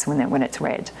grapes when it's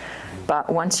red. But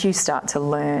once you start to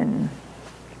learn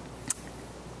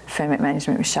ferment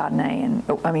management with Chardonnay,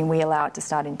 and we allow it to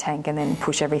start in tank and then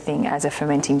push everything as a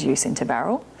fermenting juice into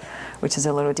barrel, which is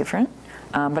a little different.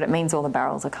 But it means all the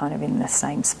barrels are kind of in the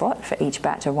same spot for each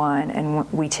batch of wine,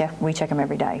 and we check them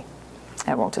every day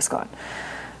at Walter Scott,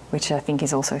 which I think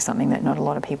is also something that not a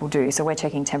lot of people do. So we're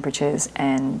checking temperatures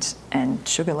and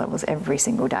sugar levels every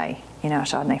single day in our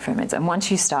Chardonnay ferments. And once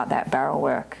you start that barrel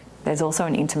work, there's also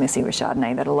an intimacy with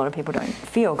Chardonnay that a lot of people don't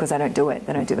feel because they don't do it,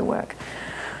 they don't do the work.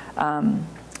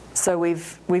 So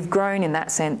we've grown in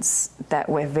that sense that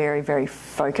we're very, very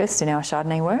focused in our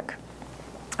Chardonnay work.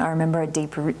 I remember a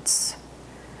Deep Roots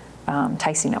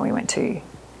tasting that we went to. It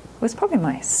was probably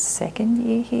my second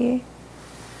year here.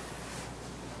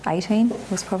 18,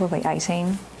 it was probably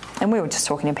 18. And we were just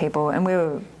talking to people, and we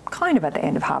were kind of at the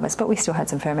end of harvest, but we still had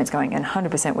some ferments going, and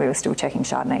 100% we were still checking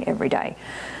Chardonnay every day.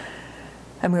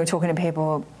 And we were talking to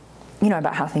people,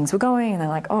 about how things were going, and they're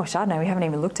like, oh, Chardonnay, we haven't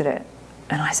even looked at it.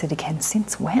 And I said, again,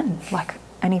 since when?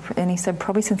 And he said,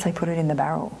 probably since they put it in the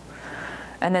barrel.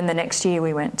 And then the next year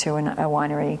we went to a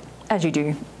winery, as you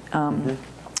do,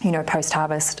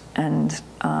 post-harvest, and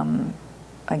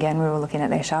again, we were looking at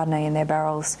their Chardonnay in their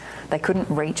barrels. They couldn't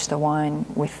reach the wine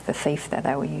with the thief that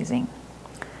they were using.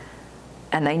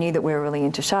 And they knew that we were really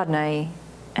into Chardonnay,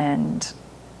 and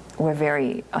were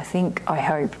very, I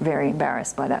hope, very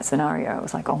embarrassed by that scenario. It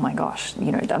was like, oh my gosh,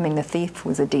 the thief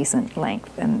was a decent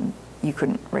length and you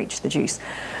couldn't reach the juice.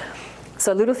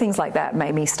 So little things like that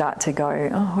made me start to go,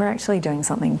 oh, we're actually doing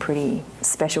something pretty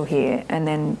special here. And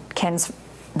then Ken's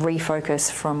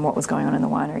refocus from what was going on in the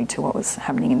winery to what was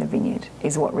happening in the vineyard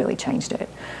is what really changed it.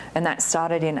 And that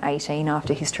started in 18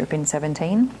 after his trip in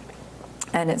 17.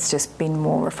 And it's just been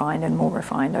more refined and more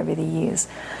refined over the years.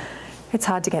 It's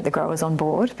hard to get the growers on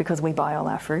board because we buy all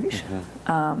our fruit.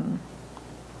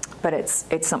 But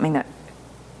it's something that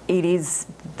it is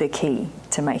the key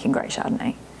to making great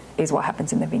Chardonnay, is what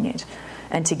happens in the vineyard.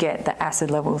 And to get the acid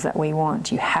levels that we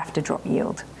want, you have to drop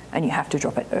yield, and you have to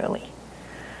drop it early.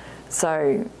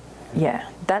 So, yeah,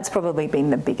 that's probably been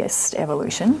the biggest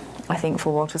evolution, I think,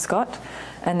 for Walter Scott.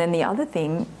 And then the other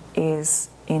thing is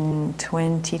in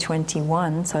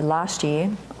 2021, so last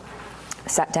year,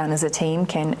 sat down as a team,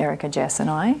 Ken, Erica, Jess and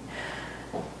I,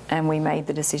 and we made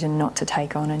the decision not to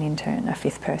take on an intern, a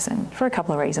fifth person, for a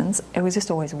couple of reasons. It was just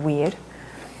always weird.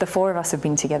 The four of us have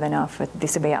been together now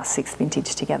this will be our sixth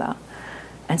vintage together.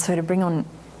 And so to bring on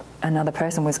another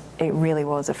person it really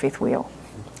was a fifth wheel.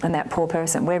 And that poor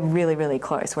person, we're really, really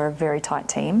close. We're a very tight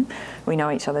team. We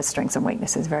know each other's strengths and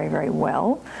weaknesses very, very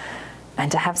well.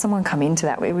 And to have someone come into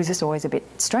that, it was just always a bit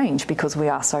strange because we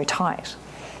are so tight.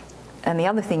 And the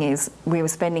other thing is we were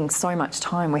spending so much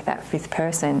time with that fifth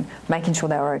person, making sure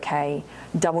they were okay,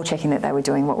 double checking that they were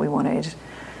doing what we wanted,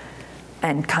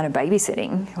 and kind of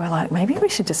babysitting. We're like, maybe we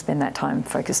should just spend that time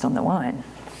focused on the wine.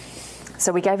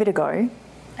 So we gave it a go,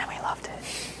 and we loved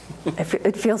it.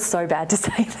 It feels so bad to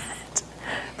say that,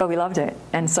 but we loved it.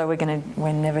 And so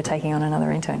we're never taking on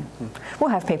another intern.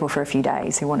 We'll have people for a few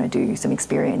days who want to do some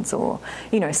experience, or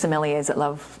sommeliers that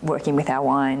love working with our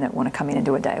wine that want to come in and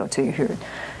do a day or two.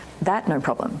 That, no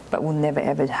problem, but we'll never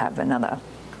ever have another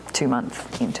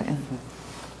 2-month intern.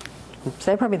 So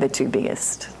they're probably the two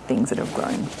biggest things that have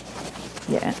grown.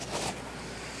 Yeah.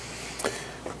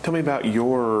 Tell me about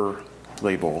your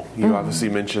label. You obviously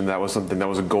mentioned that was something that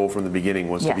was a goal from the beginning,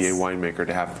 was to be a winemaker,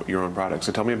 to have your own product.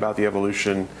 So tell me about the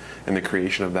evolution and the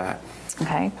creation of that.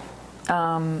 Okay.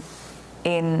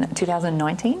 In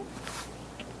 2019,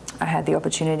 I had the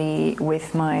opportunity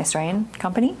with my Australian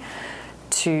company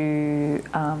to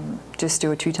just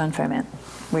do a 2-ton ferment,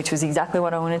 which was exactly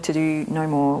what I wanted to do, no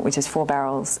more, which is 4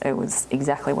 barrels. It was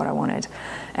exactly what I wanted.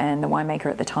 And the winemaker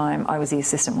at the time, I was the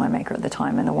assistant winemaker at the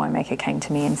time, and the winemaker came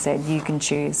to me and said, you can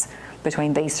choose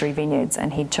between these 3 vineyards,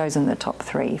 and he'd chosen the top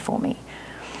 3 for me.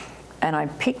 And I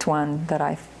picked one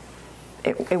that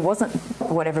it wasn't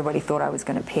what everybody thought I was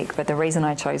going to pick, but the reason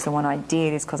I chose the one I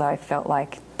did is because I felt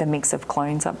like the mix of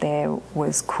clones up there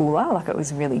was cooler, like it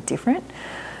was really different.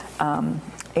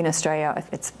 In Australia,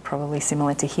 it's probably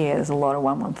similar to here. There's a lot of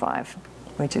 115,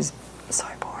 which is so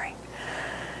boring,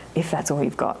 if that's all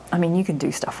you've got. I mean, you can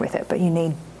do stuff with it, but you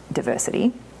need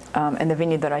diversity. And the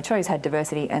vineyard that I chose had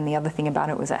diversity, and the other thing about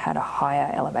it was it had a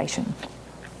higher elevation.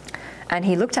 And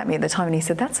he looked at me at the time and he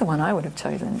said, that's the one I would have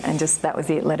chosen. And just, that was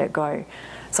it, let it go.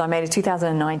 So I made a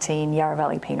 2019 Yarra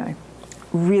Valley Pinot.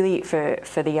 Really,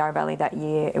 for the Yarra Valley that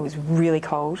year, it was really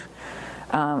cold.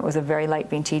 It was a very late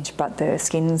vintage, but the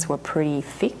skins were pretty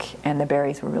thick and the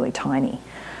berries were really tiny.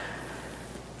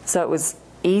 So it was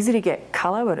easy to get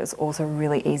colour, but it was also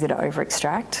really easy to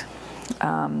over-extract.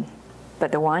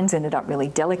 But the wines ended up really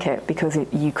delicate because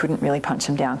you couldn't really punch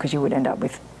them down because you would end up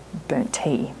with burnt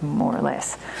tea, more or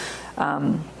less.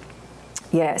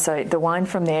 Yeah, so the wine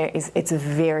from there it's a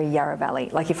very Yarra Valley.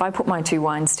 Like if I put my two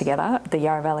wines together, the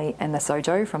Yarra Valley and the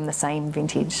Sojo from the same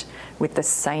vintage with the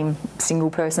same single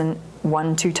person,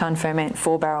 1 2-ton ferment,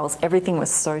 4 barrels, everything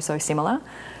was so similar.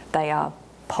 They are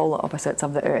polar opposites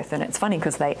of the earth, and it's funny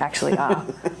because they actually are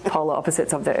polar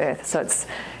opposites of the earth. So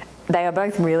they are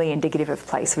both really indicative of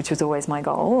place, which was always my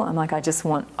goal. I'm like, I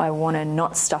want to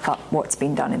not stuff up what's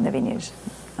been done in the vineyard.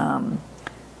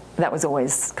 That was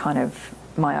always kind of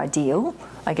my ideal,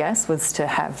 I guess, was to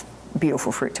have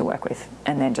beautiful fruit to work with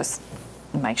and then just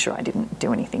make sure I didn't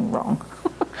do anything wrong.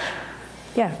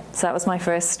 Yeah, so that was my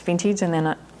first vintage, and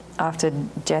then after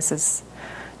Jess's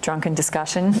drunken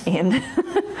discussion in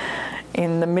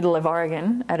in the middle of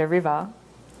Oregon at a river,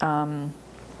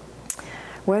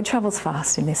 word travels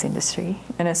fast in this industry,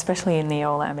 and especially in the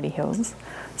old Amity Hills.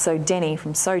 So Denny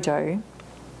from Sojo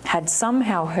had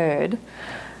somehow heard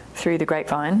through the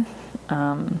grapevine,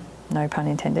 no pun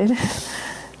intended,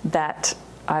 that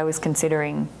I was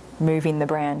considering moving the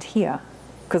brand here.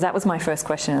 Because that was my first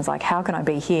question, is like, how can I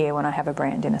be here when I have a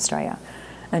brand in Australia?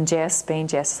 And Jess, being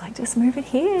Jess, is like, just move it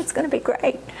here, it's going to be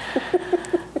great.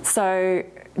 So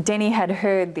Denny had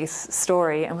heard this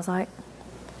story and was like,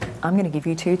 I'm going to give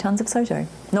you 2 tons of Sojo.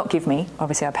 Not give me,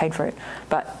 obviously I paid for it,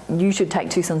 but you should take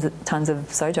 2 tons of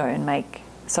Sojo and make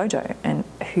Sojo. And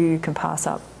who can pass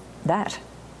up that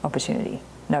opportunity?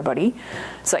 Nobody.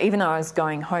 So even though I was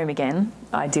going home again,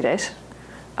 I did it.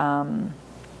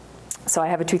 So I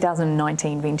have a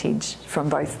 2019 vintage from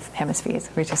both hemispheres,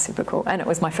 which is super cool. And it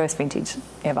was my first vintage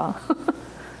ever.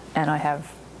 And I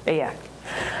have, yeah.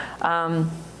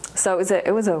 So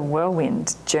it was a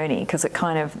whirlwind journey, because it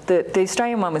kind of, the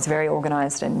Australian one was very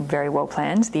organised and very well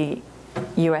planned. The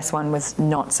US one was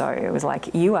not so. It was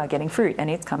like, you are getting fruit and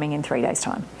it's coming in 3 days'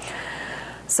 time.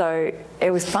 So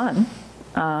it was fun.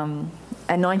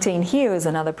 And 19 here was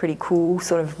another pretty cool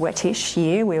sort of wettish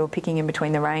year. We were picking in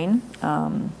between the rain.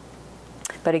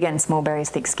 But again, small berries,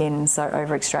 thick skin, so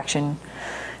over-extraction,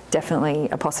 definitely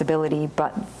a possibility,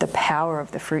 but the power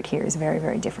of the fruit here is very,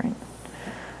 very different.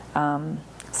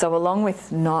 So along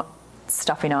with not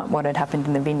stuffing up what had happened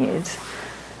in the vineyard,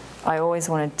 I always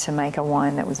wanted to make a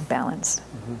wine that was balanced.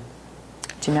 Mm-hmm.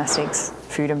 Gymnastics,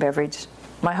 food and beverage.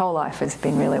 My whole life has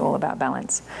been really all about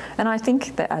balance. And I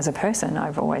think that as a person,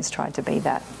 I've always tried to be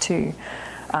that too.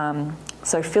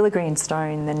 So Filigree and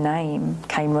Stone, the name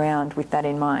came round with that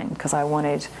in mind, because I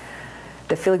wanted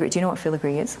the filigree. Do you know what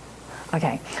filigree is?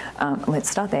 Okay, let's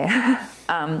start there.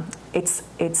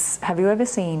 Have you ever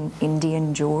seen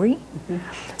Indian jewellery? Mm-hmm.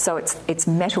 So it's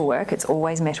metalwork, it's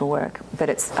always metalwork, but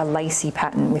it's a lacy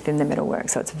pattern within the metalwork.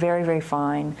 So it's very, very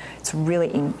fine, it's really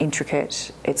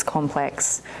intricate, it's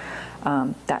complex.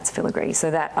 That's filigree. So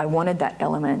that I wanted that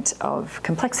element of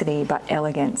complexity, but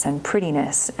elegance and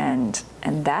prettiness and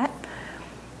that.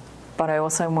 But I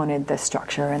also wanted the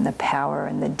structure and the power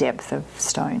and the depth of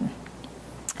stone.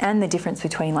 And the difference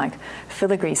between, like,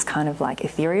 filigree is kind of like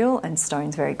ethereal and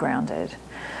stone's very grounded.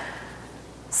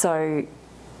 So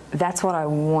that's what I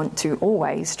want to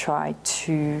always try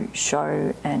to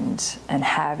show and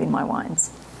have in my wines.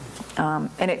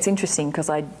 And it's interesting because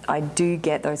I do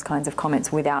get those kinds of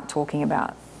comments without talking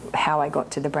about how I got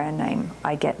to the brand name.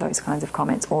 I get those kinds of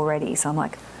comments already. So I'm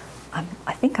like,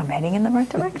 I think I'm heading in the right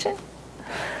direction.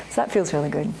 So that feels really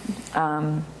good.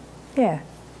 Yeah,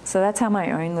 so that's how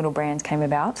my own little brand came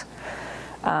about.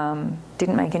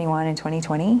 Didn't make any wine in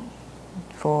 2020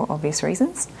 for obvious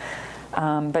reasons.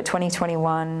 But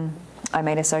 2021, I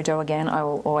made a Sojo again. I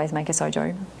will always make a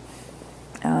Sojo.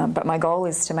 But my goal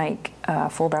is to make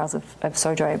 4 barrels of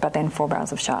Sojo, but then 4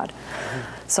 barrels of Chard.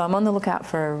 Mm-hmm. So I'm on the lookout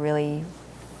for a really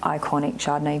iconic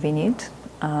Chardonnay vineyard,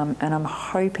 and I'm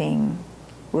hoping,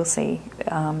 we'll see,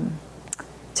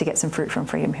 to get some fruit from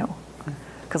Freedom Hill,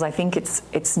 because I think it's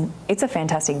a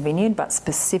fantastic vineyard, but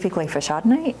specifically for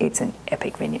Chardonnay, it's an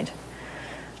epic vineyard.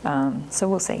 So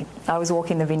we'll see. I was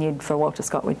walking the vineyard for Walter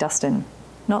Scott with Dustin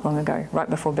not long ago, right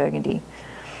before Burgundy.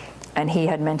 And he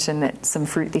had mentioned that some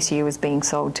fruit this year was being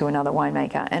sold to another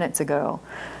winemaker, and it's a girl.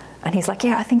 And he's like,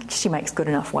 yeah, I think she makes good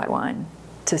enough white wine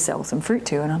to sell some fruit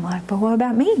to. And I'm like, but what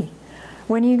about me?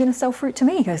 When are you going to sell fruit to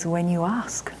me? He goes, when you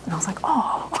ask. And I was like,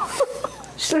 oh,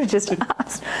 Should have just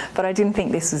asked. But I didn't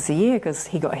think this was the year because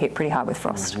he got hit pretty hard with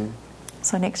frost.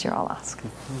 So next year I'll ask.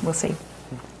 We'll see.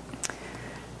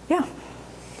 Yeah.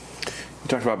 You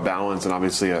talked about balance and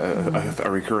obviously a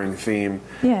recurring theme.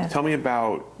 Yeah. Tell me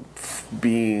about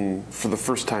being, for the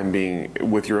first time, being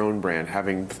with your own brand,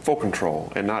 having full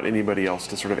control and not anybody else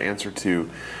to sort of answer to.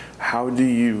 How did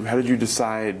you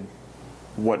decide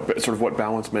what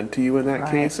balance meant to you in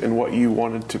that case and what you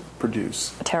wanted to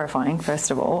produce? Terrifying, first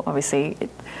of all, obviously,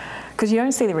 because you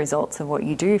don't see the results of what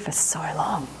you do for so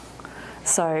long.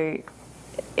 So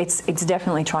it's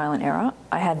definitely trial and error.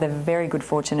 I had the very good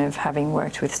fortune of having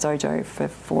worked with Sojo for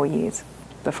 4 years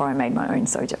before I made my own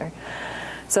Sojo.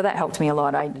 So that helped me a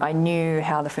lot. I knew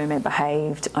how the ferment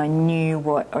behaved. I knew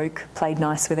what oak played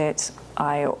nice with it.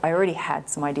 I already had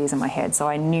some ideas in my head, so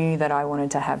I knew that I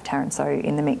wanted to have Taranso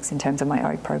in the mix in terms of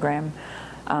my oak program.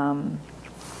 And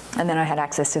then I had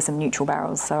access to some neutral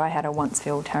barrels. So I had a once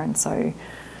fill Taranso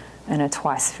and a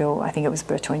twice fill, I think it was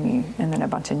Bertognu, and then a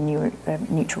bunch of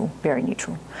neutral, very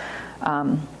neutral.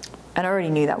 And I already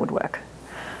knew that would work.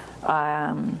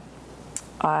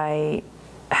 I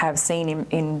have seen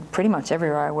in pretty much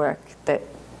everywhere I work that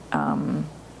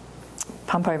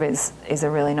pump over is a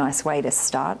really nice way to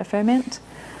start a ferment,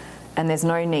 and there's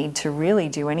no need to really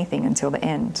do anything until the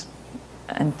end,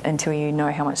 until you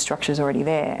know how much structure is already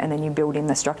there, and then you build in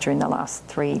the structure in the last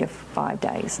 3 to 5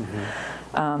 days.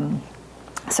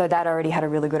 So that I already had a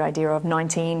really good idea of.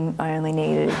 19, I only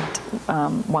needed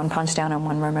 1 punch down and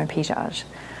 1 Romo Pigeage,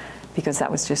 because that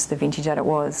was just the vintage that it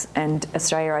was. And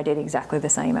Australia, I did exactly the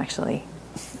same actually.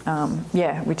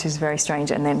 Which is very strange,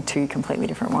 and then 2 completely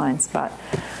different wines. But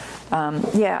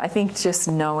I think just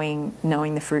knowing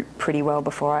the fruit pretty well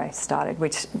before I started,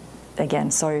 which again,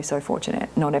 so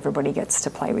fortunate. Not everybody gets to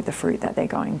play with the fruit that they're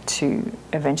going to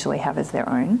eventually have as their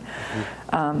own.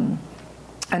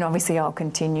 And obviously I'll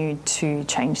continue to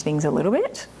change things a little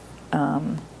bit.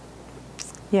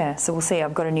 So we'll see.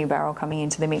 I've got a new barrel coming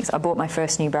into the mix. I bought my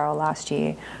first new barrel last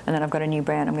year, and then I've got a new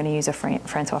brand. I'm going to use a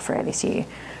Francois Frere this year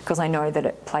because I know that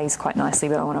it plays quite nicely,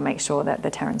 but I want to make sure that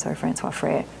the Taranso Francois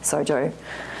Frere Sojo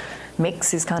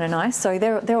mix is kind of nice. So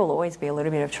there will always be a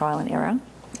little bit of trial and error.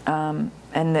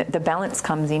 And the balance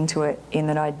comes into it in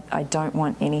that I don't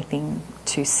want anything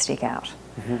to stick out.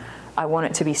 I want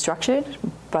it to be structured,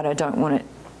 but I don't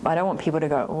want people to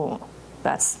go, oh,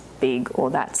 that's big,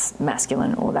 or that's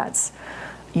masculine, or that's,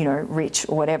 rich,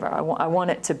 or whatever. I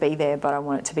want it to be there, but I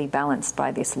want it to be balanced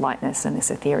by this lightness and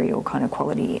this ethereal kind of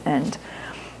quality. And,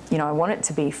 I want it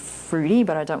to be fruity,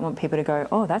 but I don't want people to go,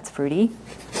 oh, that's fruity,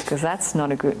 because that's not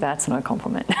a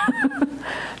compliment.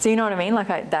 So you know what I mean?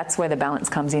 Like that's where the balance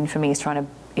comes in for me,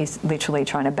 is literally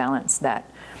trying to balance the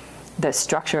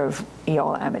structure of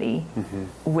Eola Amity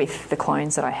with the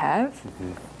clones that I have.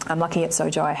 I'm lucky at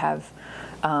Sojo I have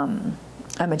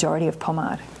a majority of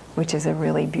pommard, which is a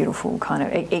really beautiful kind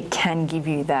of, it can give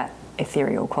you that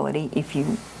ethereal quality if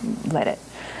you let it,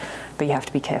 but you have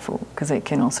to be careful because it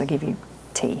can also give you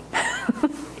tea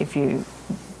if you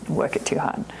work it too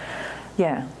hard.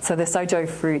 Yeah, so the Sojo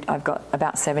fruit, I've got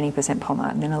about 70%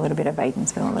 pommard and then a little bit of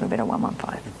Wadensville, a little bit of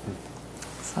 115.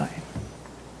 So,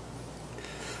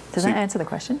 does that answer the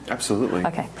question? Absolutely.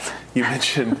 Okay. You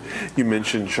mentioned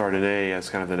Chardonnay as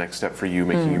kind of the next step for you,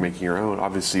 making your own.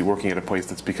 Obviously, working at a place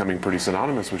that's becoming pretty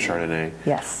synonymous with Chardonnay.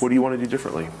 Yes. What do you want to do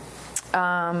differently?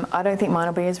 I don't think mine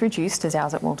will be as reduced as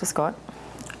ours at Walter Scott.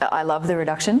 I love the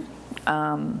reduction,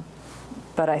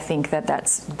 but I think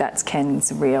that's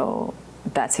Ken's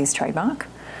that's his trademark.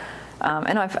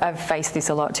 And I've faced this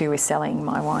a lot too with selling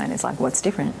my wine. It's like, what's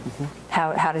different?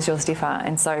 How does yours differ?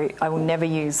 And so I will never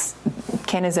use,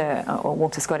 Ken or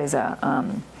Walter Scott is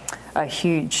a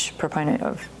huge proponent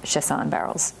of Chassagne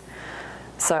barrels.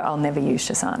 So I'll never use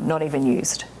Chassagne, not even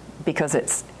used,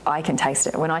 because I can taste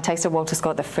it. When I taste a Walter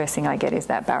Scott, the first thing I get is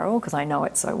that barrel because I know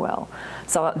it so well.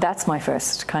 So that's my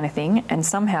first kind of thing. And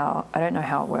somehow, I don't know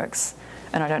how it works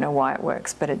and I don't know why it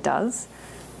works, but it does.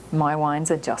 My wines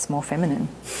are just more feminine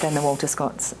than the Walter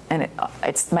Scotts. And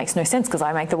it makes no sense because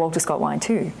I make the Walter Scott wine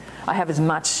too. I have as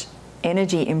much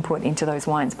energy input into those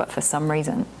wines, but for some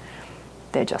reason,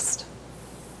 they're just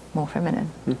more feminine.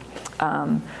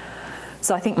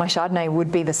 So I think my Chardonnay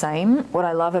would be the same. What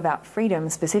I love about Freedom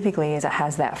specifically is it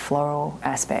has that floral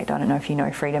aspect. I don't know if you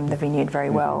know Freedom, the vineyard, very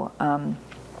well.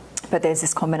 But there's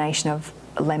this combination of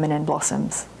lemon and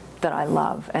blossoms that I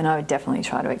love. And I would definitely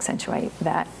try to accentuate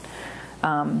that.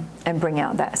 And bring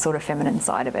out that sort of feminine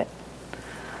side of it.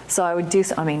 So I would do,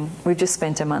 we've just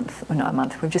spent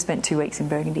we've just spent 2 weeks in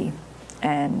Burgundy,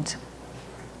 and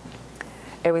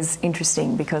it was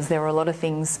interesting because there were a lot of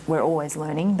things we're always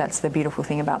learning. That's the beautiful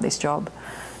thing about this job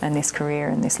and this career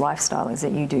and this lifestyle, is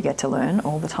that you do get to learn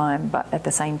all the time. But at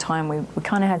the same time, we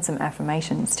kind of had some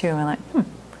affirmations too, and we're like,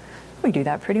 we do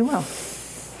that pretty well.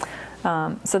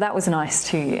 So that was nice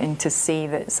too, and to see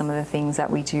that some of the things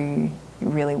that we do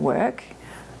really work.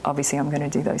 Obviously, I'm going to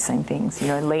do those same things. You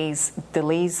know, the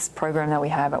Lee's program that we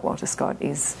have at Walter Scott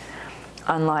is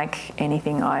unlike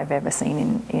anything I've ever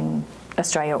seen in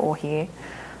Australia or here.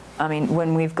 I mean,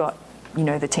 when we've got, you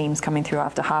know, the teams coming through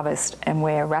after harvest and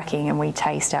we're racking and we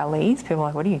taste our leaves, people are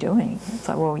like, what are you doing? It's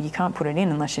like, well, you can't put it in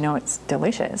unless you know it's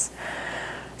delicious.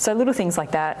 So little things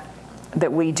like that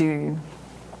we do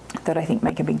that I think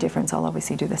make a big difference. I'll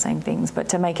obviously do the same things, but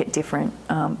to make it different,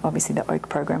 obviously the oak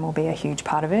program will be a huge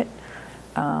part of it.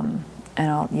 And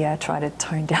I'll, try to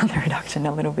tone down the reduction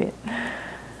a little bit.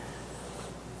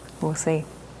 We'll see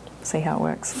how it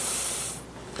works.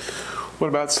 What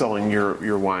about selling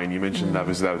your wine? You mentioned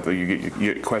obviously that you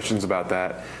get questions about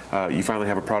that. You finally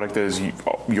have a product that is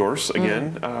yours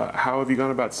again. How have you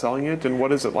gone about selling it, and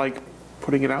what is it like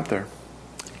putting it out there?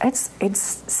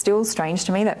 It's still strange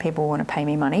to me that people want to pay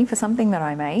me money for something that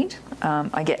I made.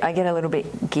 I get a little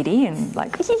bit giddy and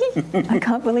like, I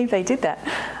can't believe they did that.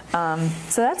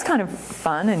 So that's kind of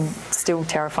fun and still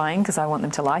terrifying because I want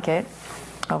them to like it,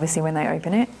 obviously, when they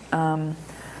open it.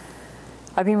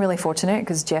 I've been really fortunate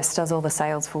because Jess does all the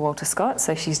sales for Walter Scott,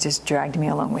 so she's just dragged me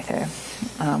along with her,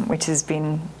 which has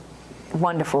been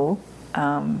wonderful.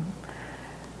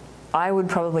 I would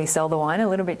probably sell the wine a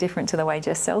little bit different to the way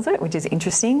Jess sells it, which is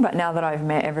interesting. But now that I've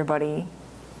met everybody,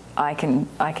 I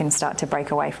can start to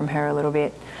break away from her a little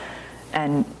bit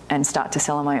and start to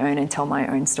sell on my own and tell my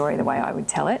own story the way I would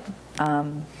tell it.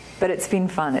 But it's been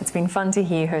fun. It's been fun to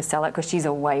hear her sell it because she's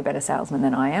a way better salesman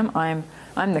than I am.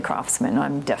 I'm the craftsman.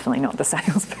 I'm definitely not the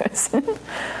salesperson.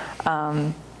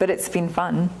 But it's been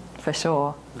fun for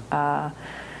sure.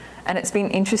 And it's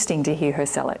been interesting to hear her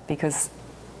sell it because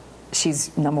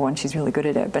she's, number one, she's really good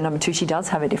at it, but number two, she does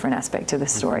have a different aspect to the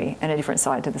story and a different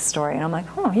side to the story. And I'm like,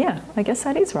 oh yeah, I guess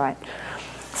that is right.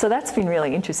 So that's been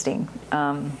really interesting.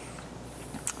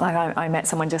 Like I met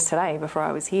someone just today before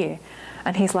I was here,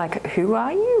 and he's like, who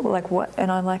are you? Like what? And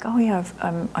I'm like, oh yeah,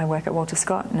 I work at Walter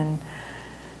Scott, and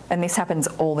this happens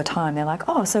all the time. They're like,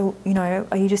 oh, so, you know,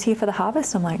 are you just here for the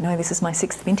harvest? I'm like, no, this is my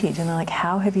 6th vintage. And they're like,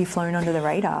 how have you flown under the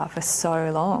radar for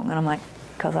so long? And I'm like,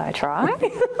 because I try.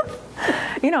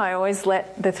 You know, I always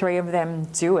let the three of them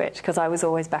do it because I was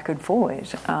always back and forward.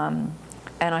 And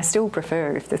I still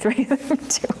prefer if the three of them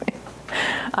do it.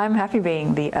 I'm happy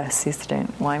being the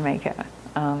assistant winemaker.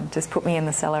 Just put me in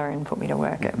the cellar and put me to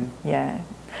work. Yeah.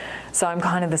 So I'm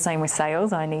kind of the same with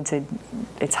sales.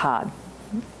 It's hard.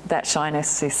 That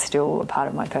shyness is still a part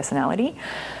of my personality,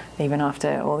 even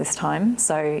after all this time.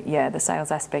 So yeah, the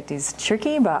sales aspect is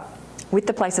tricky, but with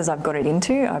the places I've got it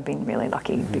into, I've been really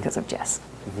lucky because of Jess.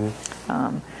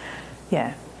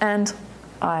 Yeah, and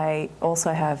I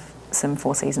also have some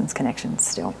Four Seasons connections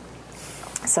still.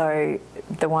 So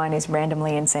the wine is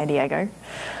randomly in San Diego.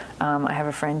 I have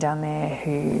a friend down there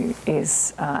who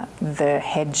is the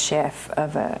head chef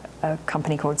of a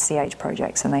company called CH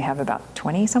Projects, and they have about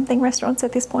 20-something restaurants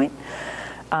at this point.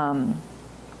 And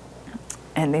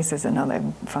this is another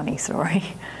funny story.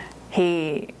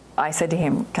 I said to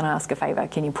him, can I ask a favour?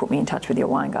 Can you put me in touch with your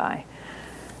wine guy?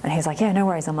 And he's like, yeah, no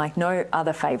worries. I'm like, no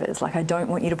other favours. Like, I don't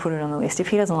want you to put it on the list. If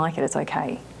he doesn't like it, it's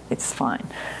okay. It's fine.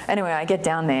 Anyway, I get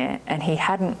down there and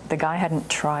the guy hadn't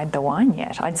tried the wine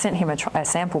yet. I'd sent him a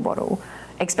sample bottle,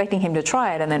 expecting him to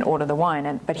try it and then order the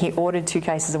wine. But he ordered 2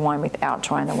 cases of wine without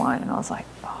trying the wine. And I was like,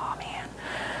 oh, man.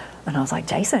 And I was like,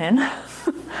 Jason,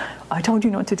 I told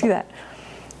you not to do that.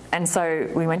 And so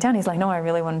we went down. He's like, no, I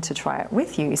really wanted to try it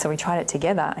with you. So we tried it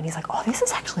together. And he's like, oh, this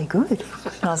is actually good.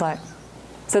 And I was like,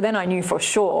 so then I knew for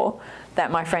sure that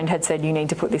my friend had said, you need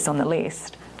to put this on the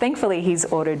list. Thankfully, he's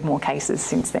ordered more cases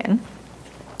since then.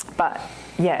 But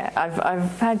yeah,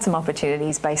 I've had some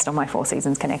opportunities based on my Four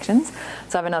Seasons connections.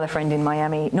 So I have another friend in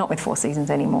Miami, not with Four Seasons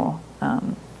anymore,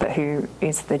 but who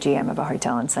is the GM of a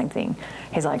hotel, and same thing.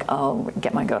 He's like, I'll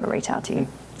get my girl to reach out to you.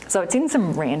 So it's in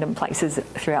some random places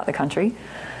throughout the country,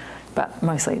 but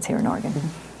mostly it's here in Oregon.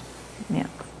 Yeah.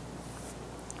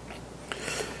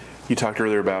 You talked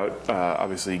earlier about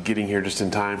obviously getting here just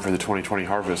in time for the 2020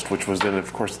 harvest, which was then,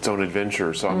 of course, its own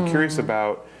adventure. So I'm curious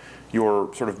about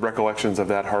your sort of recollections of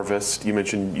that harvest. You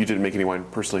mentioned you didn't make any wine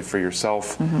personally for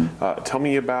yourself. Tell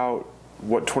me about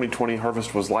what 2020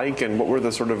 harvest was like, and what were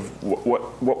the sort of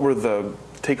what were the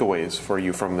takeaways for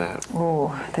you from that? Oh,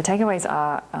 the takeaways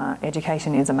are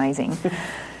education is amazing.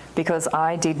 Because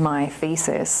I did my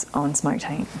thesis on smoke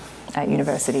taint at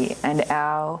university, and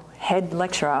our head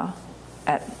lecturer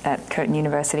at Curtin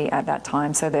University at that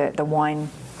time. So the wine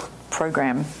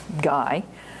program guy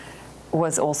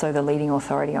was also the leading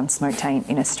authority on smoke taint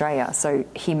in Australia. So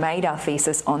he made our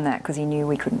thesis on that because he knew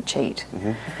we couldn't cheat.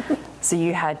 So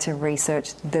you had to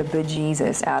research the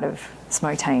bejesus out of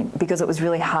smoke taint because it was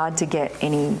really hard to get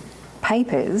any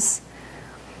papers.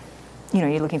 You know,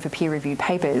 you're looking for peer-reviewed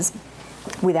papers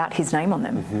without his name on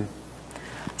them.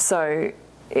 So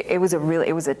it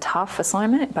was a tough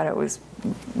assignment, but it was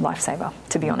lifesaver,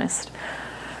 to be honest.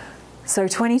 So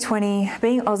 2020,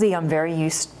 being Aussie, I'm very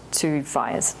used to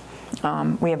fires.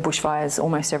 We have bushfires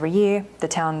almost every year. The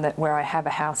town where I have a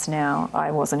house now,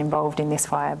 I wasn't involved in this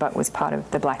fire, but was part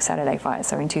of the Black Saturday fire.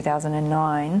 So in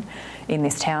 2009, in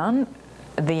this town,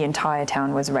 the entire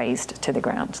town was razed to the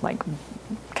ground, like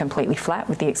completely flat,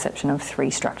 with the exception of 3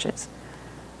 structures: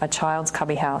 a child's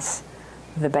cubby house,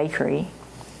 the bakery,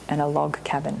 and a log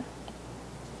cabin,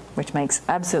 which makes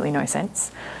absolutely no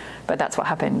sense, but that's what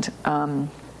happened.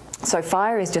 So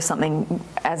fire is just something,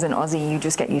 as an Aussie, you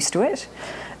just get used to it,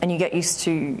 and you get used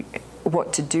to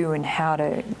what to do and how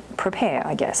to prepare,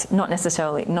 I guess. Not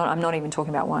necessarily, I'm not even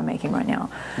talking about winemaking right now,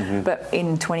 but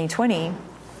in 2020,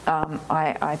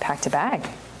 I packed a bag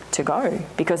to go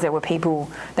because there were people,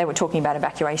 they were talking about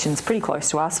evacuations pretty close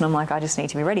to us, and I'm like, I just need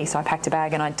to be ready. So I packed a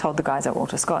bag and I told the guys at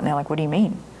Walter Scott, and they're like, what do you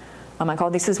mean? I'm like,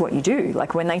 oh, this is what you do.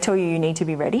 Like, when they tell you you need to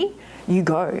be ready, you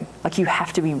go. Like, you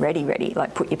have to be ready.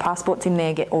 Like, put your passports in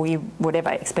there, get all your whatever,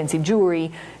 expensive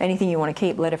jewellery, anything you want to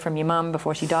keep, letter from your mum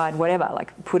before she died, whatever,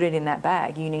 like, put it in that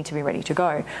bag. You need to be ready to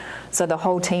go. So the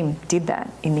whole team did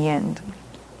that in the end.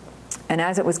 And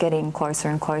as it was getting closer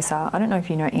and closer, I don't know if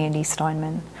you know Andy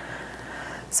Steinman.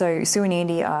 So Sue and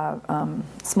Andy are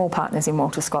small partners in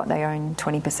Walter Scott. They own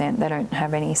 20%. They don't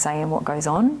have any say in what goes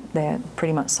on. They're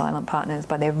pretty much silent partners,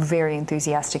 but they're very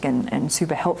enthusiastic and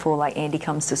super helpful. Like, Andy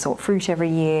comes to sort fruit every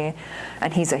year,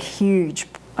 and he's a huge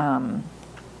kind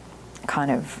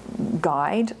of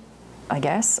guide, I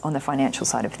guess, on the financial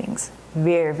side of things.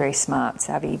 Very, very smart,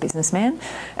 savvy businessman,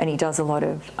 and he does a lot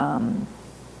of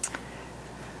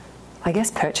I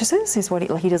guess purchases is what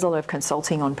he does a lot of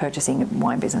consulting on purchasing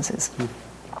wine businesses.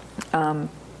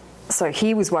 So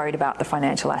he was worried about the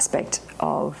financial aspect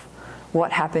of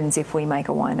what happens if we make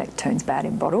a wine that turns bad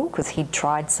in bottle, because he'd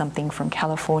tried something from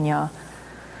California,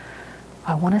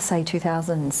 I want to say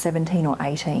 2017 or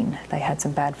 18. They had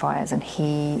some bad fires, and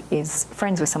he is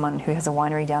friends with someone who has a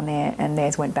winery down there, and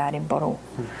theirs went bad in bottle.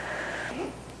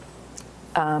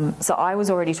 So I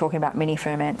was already talking about mini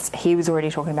ferments. He was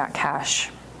already talking about cash.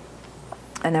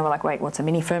 And they were like, wait, what's a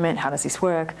mini ferment? How does this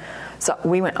work? So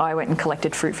I went and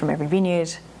collected fruit from every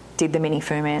vineyard, did the mini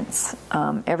ferments.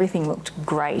 Everything looked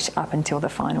great up until the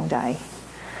final day.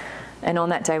 And on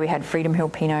that day, we had Freedom Hill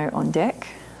Pinot on deck,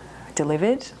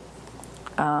 delivered.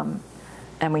 And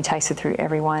we tasted through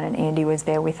every wine, and Andy was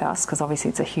there with us, because obviously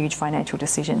it's a huge financial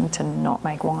decision to not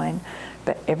make wine.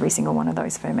 But every single one of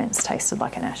those ferments tasted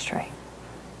like an ashtray.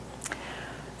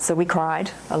 So we cried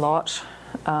a lot.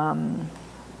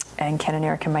 And Ken and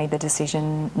Erica made the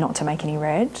decision not to make any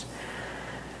red.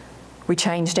 We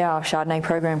changed our Chardonnay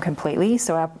program completely.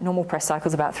 So our normal press cycle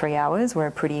is about 3 hours. We're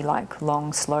a pretty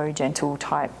long, slow, gentle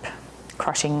type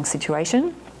crushing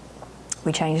situation.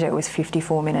 We changed it. It was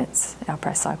 54 minutes, our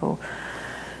press cycle.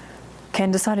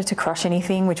 Ken decided to crush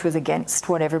anything, which was against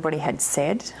what everybody had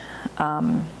said.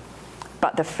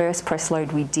 But the first press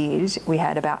load we did, we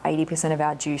had about 80% of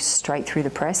our juice straight through the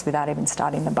press without even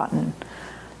starting the button.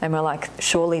 And we're like,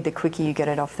 surely the quicker you get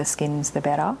it off the skins, the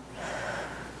better.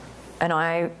 And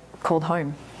I called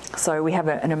home. So we have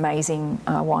an amazing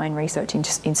wine research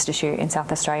institute in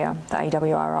South Australia, the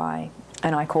AWRI.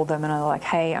 And I called them and I was like,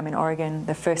 hey, I'm in Oregon.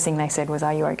 The first thing they said was,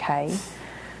 are you okay?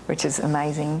 Which is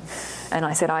amazing. And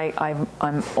I said, I'm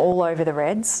all over the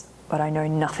reds, but I know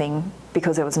nothing,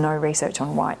 because there was no research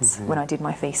on whites when I did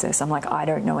my thesis. I'm like, I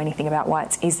don't know anything about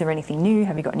whites. Is there anything new?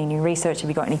 Have you got any new research? Have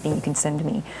you got anything you can send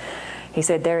me? He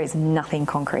said, there is nothing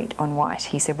concrete on white.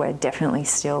 He said, we're definitely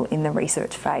still in the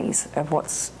research phase of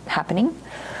what's happening.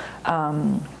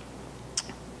 But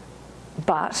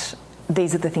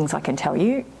these are the things I can tell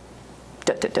you.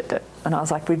 And I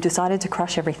was like, we've decided to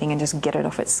crush everything and just get it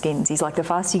off its skins. He's like, the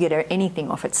faster you get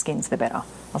anything off its skins, the better.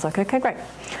 I was like, okay, great.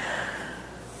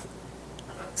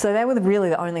 So they were really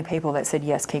the only people that said,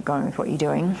 yes, keep going with what you're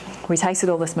doing. We tasted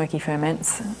all the smoky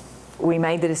ferments. We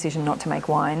made the decision not to make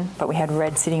wine, but we had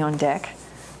red sitting on deck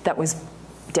that was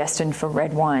destined for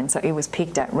red wine. So it was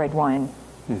picked at red wine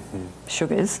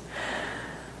sugars.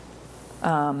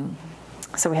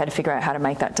 So we had to figure out how to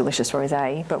make that delicious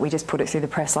rosé, but we just put it through the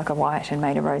press like a white and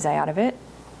made a rosé out of it,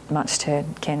 much to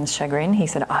Ken's chagrin. He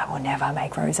said, I will never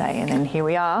make rosé. And then here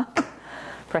we are,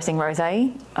 pressing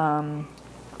rosé.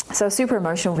 So super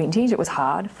emotional vintage. It was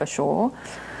hard for sure,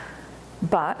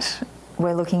 but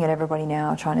we're looking at everybody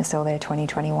now trying to sell their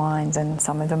 2020 wines, and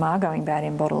some of them are going bad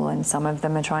in bottle, and some of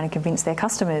them are trying to convince their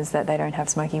customers that they don't have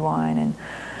smoky wine, and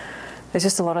there's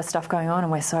just a lot of stuff going on,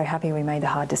 and we're so happy we made the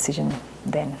hard decision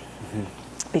then.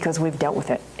 Because we've dealt with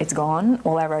it. It's gone.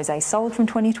 All our rosés sold from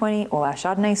 2020, all our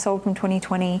Chardonnays sold from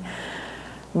 2020.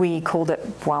 We called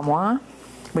it Bois Moi,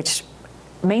 which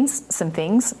means some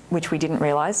things which we didn't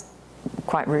realise,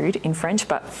 quite rude in French,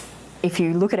 but if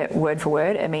you look at it word for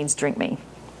word, it means drink me.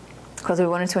 Because we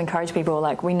wanted to encourage people,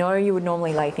 like, we know you would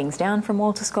normally lay things down from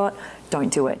Walter Scott,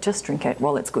 don't do it, just drink it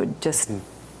while it's good, just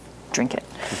drink it.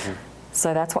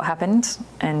 So that's what happened,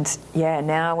 and yeah,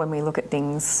 now when we look at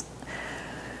things,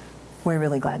 we're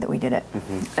really glad that we did it.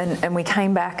 And we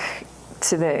came back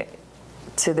to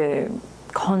the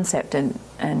concept,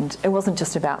 and it wasn't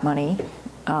just about money,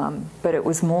 but it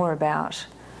was more about,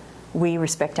 we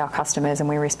respect our customers and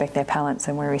we respect their palates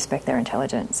and we respect their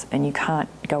intelligence, and you can't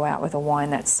go out with a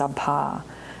wine that's subpar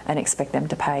and expect them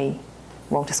to pay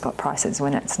Walter Scott prices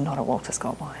when it's not a Walter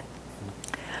Scott wine.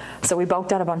 So we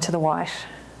bulked out a bunch of the white.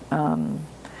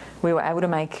 We were able to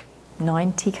make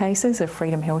 90 cases of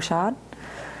Freedom Hill Chard.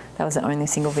 That was the only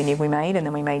single vineyard we made, and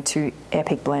then we made 2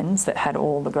 epic blends that had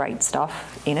all the great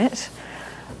stuff in it.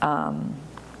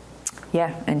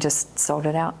 Yeah, and just sold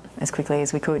it out as quickly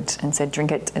as we could and said,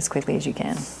 drink it as quickly as you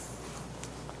can.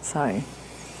 So,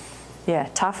 yeah,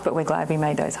 tough, but we're glad we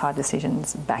made those hard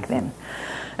decisions back then.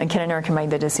 And Ken America made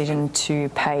the decision to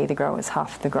pay the growers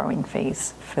half the growing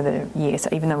fees for the year. So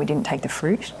even though we didn't take the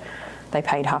fruit, they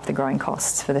paid half the growing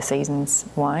costs for the season's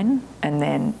wine. And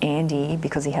then Andy,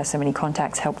 because he has so many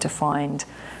contacts, helped to find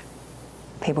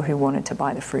people who wanted to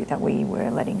buy the fruit that we were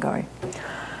letting go.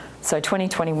 So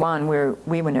 2021,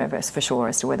 we were nervous for sure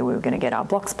as to whether we were going to get our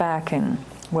blocks back and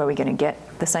were we going to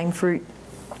get the same fruit.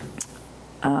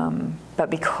 But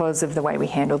because of the way we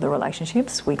handled the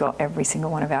relationships, we got every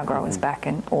single one of our growers back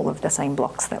and all of the same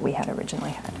blocks that we had originally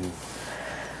had.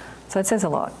 So it says a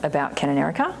lot about Ken and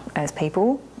Erica as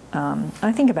people.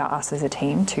 I think about us as a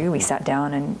team too. We sat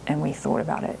down and we thought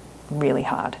about it really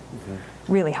hard,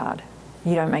 really hard.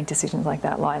 You don't make decisions like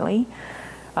that lightly.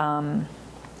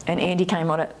 And Andy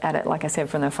came at it, like I said,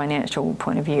 from the financial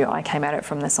point of view. I came at it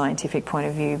from the scientific point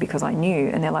of view because I knew.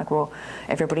 And they're like, well,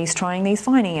 everybody's trying these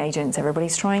fining agents,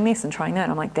 everybody's trying this and trying that.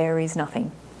 I'm like, there is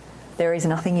nothing. There is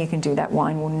nothing you can do. That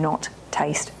wine will not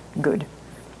taste good.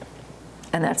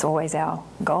 And that's always our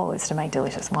goal, is to make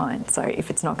delicious wine. So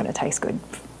if it's not going to taste good,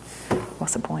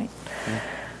 what's the point?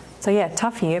 So yeah,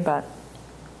 tough year, but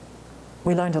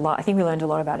we learned a lot. I think we learned a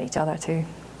lot about each other too.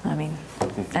 I mean,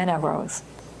 and our growers.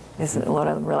 There's a lot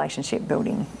of relationship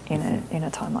building in a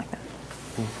time like that.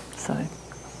 So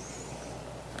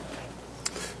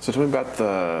tell me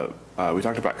about we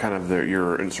talked about kind of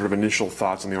your sort of initial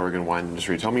thoughts on the Oregon wine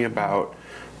industry. Tell me about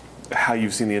how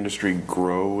you've seen the industry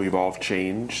grow, evolve,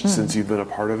 change since you've been a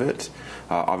part of it,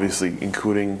 obviously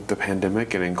including the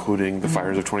pandemic and including the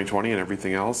fires of 2020 and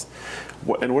everything else.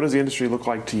 What does the industry look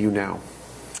like to you now?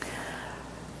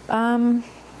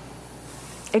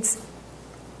 It's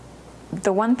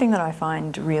the one thing that I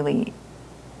find really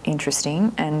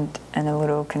interesting and a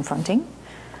little confronting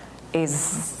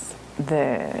is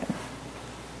the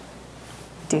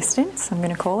distance, I'm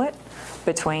going to call it,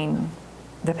 between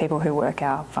the people who work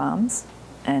our farms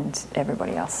and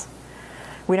everybody else.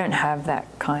 We don't have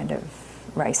that kind of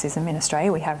racism in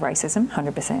Australia. We have racism,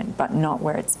 100%, but not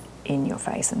where it's in your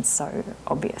face and so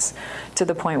obvious. To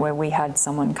the point where we had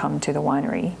someone come to the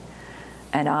winery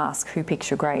and ask, who picks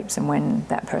your grapes? And when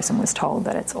that person was told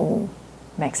that it's all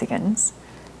Mexicans,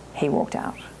 he walked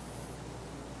out.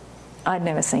 I'd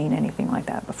never seen anything like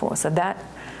that before. So that,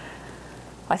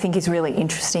 I think, is really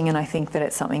interesting, and I think that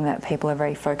it's something that people are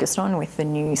very focused on with the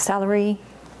new salary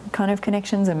kind of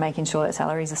connections and making sure that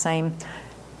salary is the same.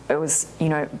 It was,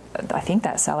 I think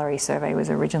that salary survey was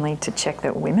originally to check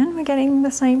that women were getting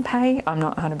the same pay. I'm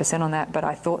not 100% on that, but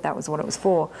I thought that was what it was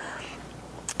for.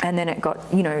 And then it got,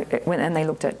 it went, and they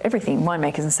looked at everything,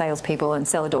 winemakers and salespeople and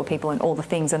cellar door people and all the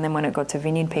things. And then when it got to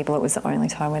vineyard people, it was the only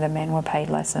time where the men were paid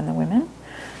less than the women.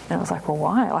 And I was like, well,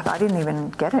 why? Like, I didn't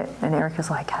even get it. And Erica's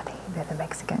like, Kathy, they're the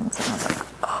Mexicans. And I was like,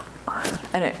 oh.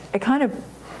 And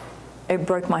it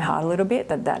broke my heart a little bit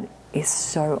that is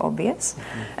so obvious.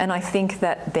 And I think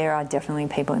that there are definitely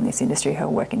people in this industry who are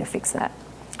working to fix that.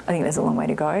 I think there's a long way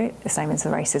to go, the same as the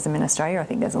racism in Australia. I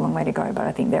think there's a long way to go, but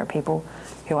I think there are people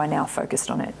who are now focused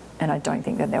on it, and I don't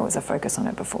think that there was a focus on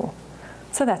it before.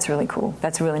 So that's really cool.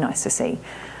 That's really nice to see.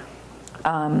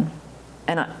 And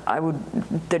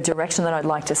the direction that I'd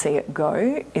like to see it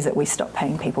go is that we stop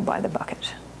paying people by the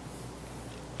bucket.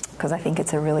 because I think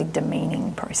it's a really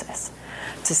demeaning process.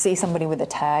 To see somebody with a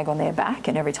tag on their back,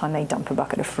 and every time they dump a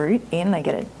bucket of fruit in, they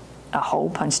get a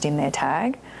hole punched in their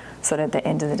tag, so that at the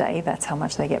end of the day, that's how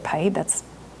much they get paid.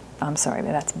 I'm sorry,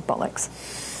 but that's bollocks.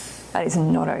 That is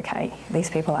not okay.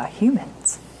 These people are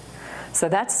humans. So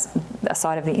that's a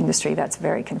side of the industry that's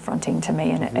very confronting to me,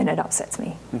 and it upsets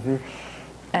me.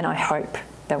 And I hope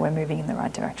that we're moving in the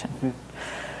right direction.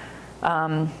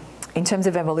 In terms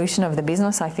of evolution of the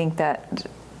business, I think that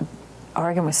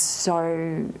Oregon was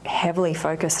so heavily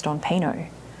focused on Pinot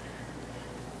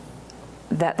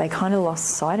that they kind of lost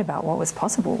sight about what was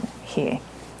possible here.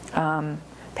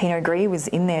 Pinot Gris was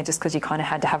in there just because you kind of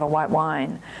had to have a white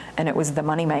wine, and it was the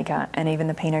moneymaker, and even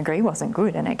the Pinot Gris wasn't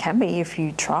good, and it can be if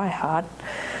you try hard,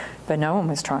 but no one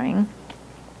was trying.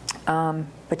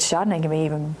 But Chardonnay can be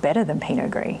even better than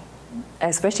Pinot Gris,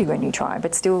 especially when you try,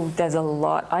 but still there's a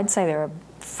lot. I'd say there are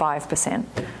 5%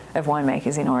 of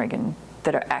winemakers in Oregon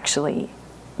that are actually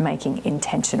making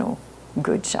intentional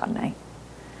good Chardonnay.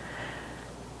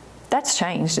 That's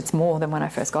changed. It's more than when I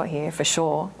first got here, for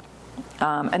sure.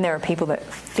 And there are people that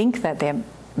think that they're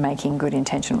making good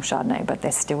intentional Chardonnay, but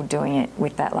they're still doing it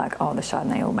with that, like, oh, the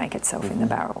Chardonnay will make itself in the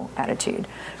barrel attitude,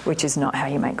 which is not how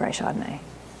you make great Chardonnay.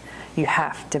 You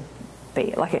have to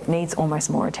be, like, it needs almost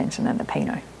more attention than the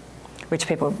Pinot, which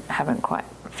people haven't quite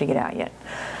figured out yet.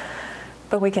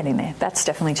 But we're getting there. That's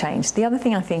definitely changed. The other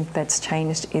thing I think that's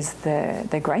changed is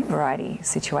the grape variety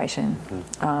situation.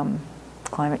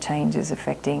 Climate change is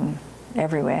affecting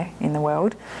everywhere in the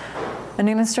world. And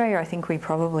in Australia, I think we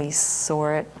probably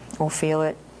saw it or feel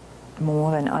it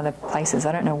more than other places.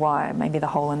 I don't know why. Maybe the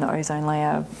hole in the ozone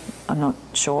layer, I'm not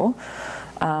sure.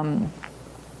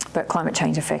 But climate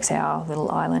change affects our little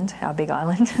island, our big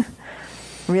island,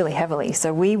 really heavily.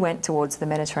 So we went towards the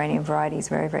Mediterranean varieties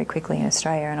very, very quickly in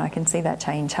Australia, and I can see that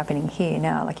change happening here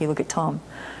now. Like, you look at Tom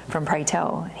from Pray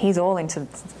Tell, he's all into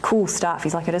cool stuff.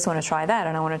 He's like, I just want to try that,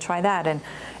 and I want to try that,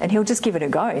 and he'll just give it a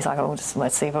go. He's like, oh,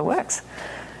 let's see if it works.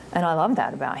 And I love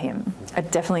that about him.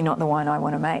 Definitely not the wine I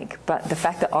want to make, but the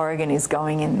fact that Oregon is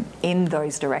going in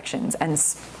those directions and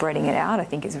spreading it out, I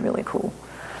think is really cool.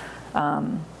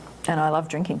 And I love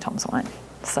drinking Tom's wine.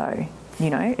 So, you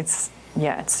know, it's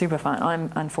super fun. I'm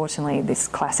unfortunately this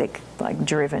classic, like,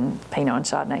 driven Pinot and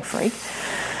Chardonnay freak.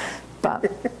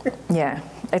 But yeah,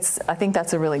 I think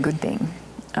that's a really good thing.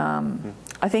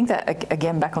 I think that,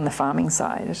 again, back on the farming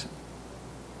side,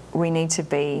 we need to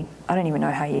be, I don't even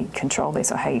know how you control this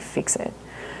or how you fix it,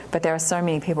 but there are so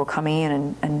many people coming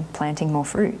in and planting more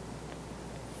fruit.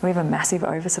 We have a massive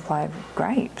oversupply of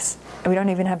grapes. And we don't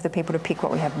even have the people to pick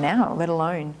what we have now, let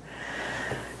alone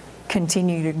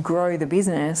continue to grow the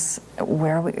business.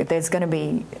 There's going to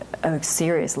be a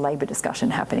serious labour discussion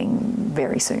happening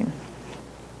very soon.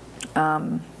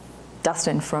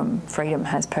 Dustin from Freedom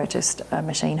has purchased a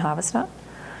machine harvester.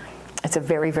 It's a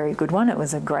very, very good one. It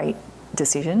was a great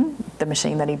decision. The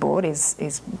machine that he bought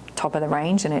is top of the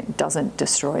range, and it doesn't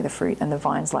destroy the fruit and the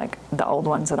vines like the old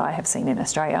ones that I have seen in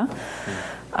Australia,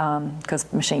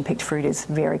 because machine-picked fruit is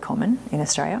very common in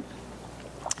Australia.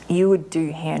 You would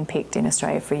do hand-picked in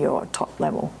Australia for your top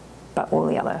level, but all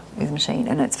the other is machine,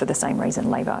 and it's for the same reason.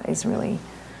 Labour is really,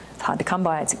 it's hard to come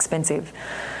by, it's expensive,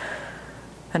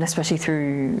 and especially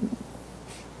through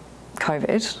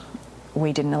COVID,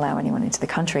 we didn't allow anyone into the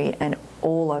country, and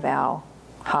all of our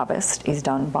harvest is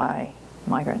done by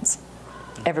migrants.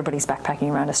 Everybody's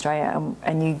backpacking around Australia,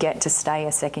 and you get to stay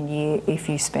a second year if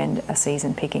you spend a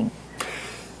season picking.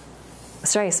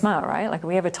 Australia's smart, right? Like,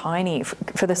 we have a tiny,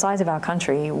 for the size of our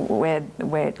country, we're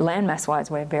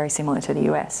landmass-wise, we're very similar to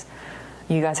the US.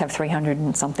 You guys have 300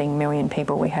 and something million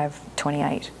people, we have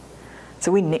 28.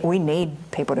 So we need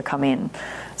people to come in.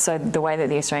 So the way that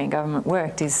the Australian government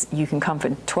worked is you can come for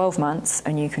 12 months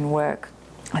and you can work,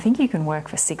 I think you can work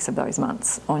for 6 of those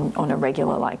months on a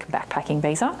regular, like, backpacking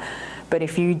visa. But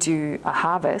if you do a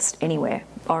harvest anywhere,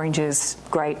 oranges,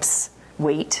 grapes,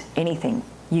 wheat, anything,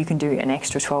 you can do an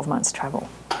extra 12 months travel.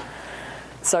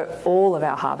 So all of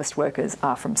our harvest workers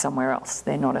are from somewhere else.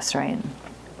 They're not Australian.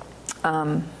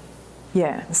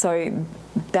 Yeah, so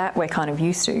that we're kind of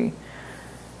used to.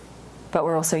 But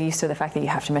we're also used to the fact that you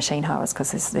have to machine harvest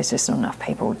because there's just not enough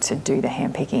people to do the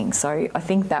hand picking. So I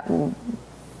think that's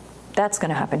going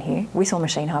to happen here. We saw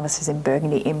machine harvesters in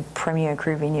Burgundy in Premier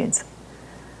Cru vineyards.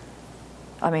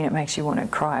 I mean, it makes you want to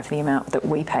cry for the amount that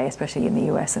we pay, especially in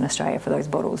the US and Australia, for those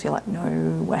bottles. You're like,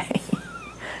 no way.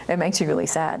 It makes you really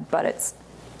sad, but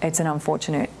it's an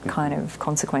unfortunate kind of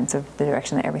consequence of the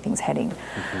direction that everything's heading.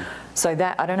 So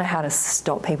that, I don't know how to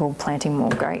stop people planting more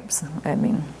grapes. I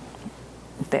mean,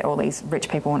 all these rich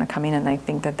people want to come in and they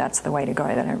think that that's the way to go.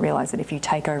 They don't realise that if you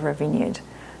take over a vineyard,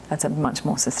 that's a much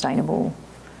more sustainable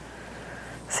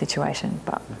situation.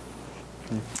 But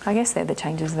I guess they're the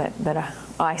changes that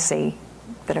I see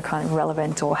that are kind of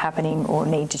relevant or happening or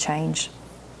need to change.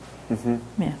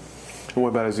 Mm-hmm. Yeah. And what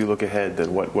about as you look ahead,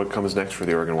 then what comes next for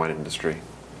the Oregon wine industry?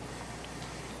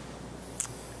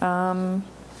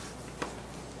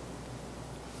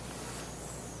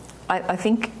 I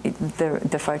think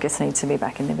the focus needs to be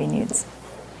back in the vineyards.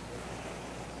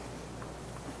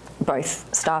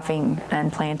 Both staffing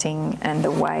and planting and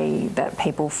the way that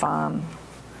people farm.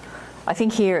 I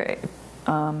think here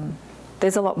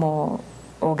there's a lot more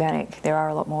organic. There are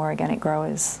a lot more organic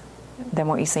growers than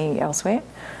what you see elsewhere.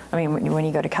 I mean, when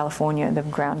you go to California, the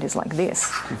ground is like this.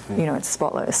 Mm-hmm. You know, it's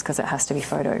spotless because it has to be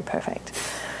photo perfect.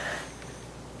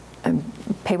 And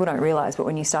people don't realise, but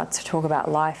when you start to talk about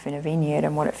life in a vineyard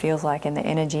and what it feels like and the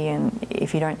energy, and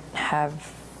if you don't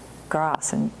have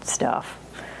grass and stuff,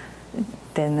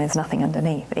 then there's nothing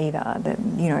underneath either. That,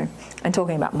 you know, and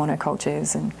talking about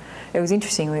monocultures, and it was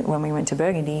interesting when we went to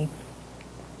Burgundy,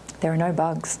 there are no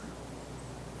bugs.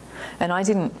 And I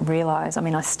didn't realise, I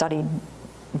mean, I studied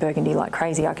Burgundy like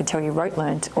crazy. I could tell you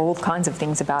learnt all kinds of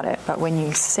things about it, but when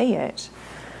you see it,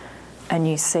 and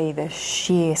you see the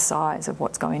sheer size of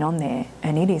what's going on there,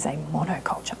 and it is a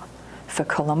monoculture for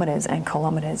kilometres and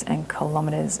kilometres and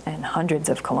kilometres and hundreds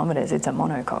of kilometres. It's a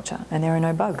monoculture, and there are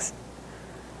no bugs.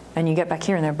 And you get back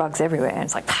here and there are bugs everywhere, and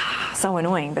it's like, so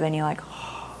annoying. But then you're like,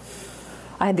 oh.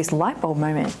 I had this light bulb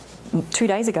moment 2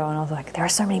 days ago, and I was like, there are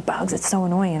so many bugs, it's so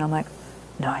annoying. And I'm like,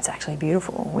 no, it's actually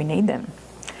beautiful, we need them.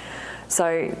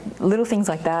 So little things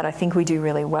like that, I think we do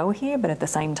really well here, but at the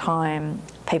same time,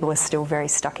 people are still very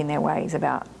stuck in their ways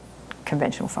about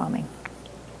conventional farming.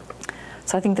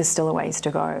 So I think there's still a ways to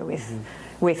go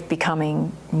with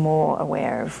becoming more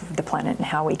aware of the planet and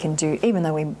how we can do, even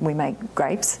though we make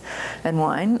grapes and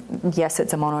wine, yes,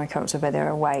 it's a monoculture, but there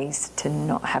are ways to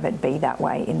not have it be that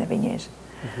way in the vineyard.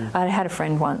 Mm-hmm. I had a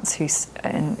friend once he's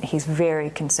very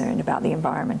concerned about the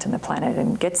environment and the planet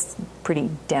and gets pretty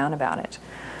down about it.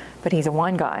 But he's a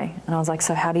wine guy, and I was like,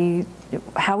 so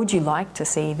how would you like to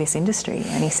see this industry?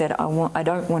 And he said, I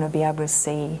don't want to be able to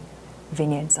see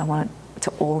vineyards. I want it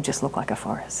to all just look like a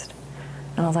forest.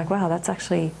 And I was like, wow, that's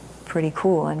actually pretty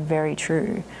cool and very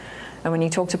true. And when you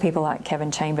talk to people like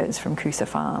Kevin Chambers from Coosa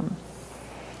Farm,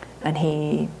 and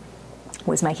he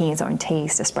was making his own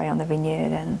teas to spray on the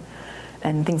vineyard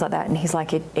and things like that, and he's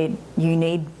like, you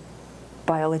need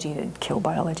biology to kill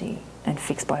biology and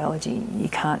fix biology. You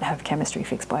can't have chemistry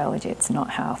fix biology. It's not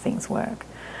how things work.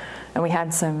 And we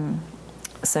had some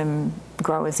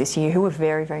growers this year who were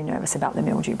very, very nervous about the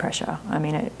mildew pressure. I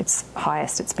mean, it's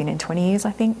highest it's been in 20 years,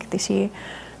 I think, this year.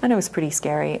 And it was pretty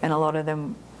scary. And a lot of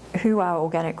them, who are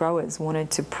organic growers, wanted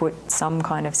to put some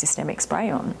kind of systemic spray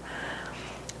on.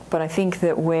 But I think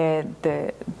that where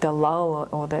the lull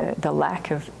or the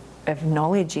lack of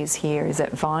knowledge is here is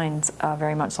that vines are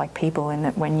very much like people, in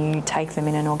that when you take them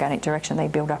in an organic direction, they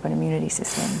build up an immunity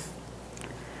system.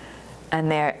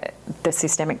 And the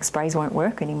systemic sprays won't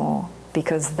work anymore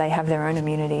because they have their own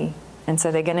immunity. And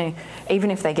so they're going to,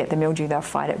 even if they get the mildew, they'll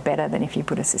fight it better than if you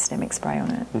put a systemic spray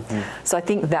on it. Mm-hmm. So I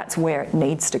think that's where it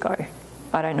needs to go.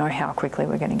 I don't know how quickly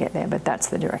we're going to get there, but that's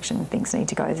the direction things need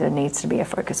to go. There needs to be a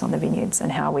focus on the vineyards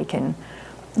and how we can,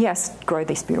 yes, grow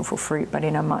this beautiful fruit, but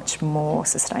in a much more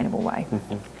sustainable way.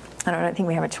 Mm-hmm. And I don't think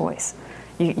we have a choice.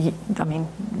 I mean,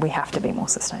 we have to be more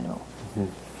sustainable.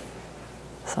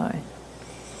 Mm-hmm. So.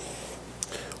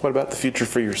 What about the future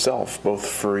for yourself, both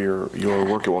for your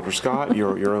work at Walter Scott,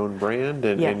 your own brand,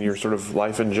 and your sort of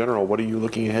life in general? What are you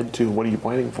looking ahead to? What are you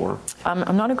planning for?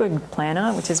 I'm not a good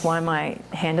planner, which is why my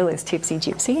handle is Tipsy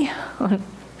Gypsy on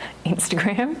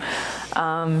Instagram.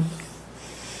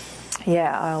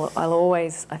 I'll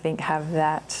always, I think, have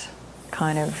that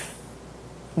kind of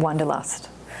wanderlust.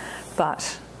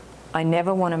 But I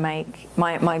never want to make,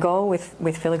 my goal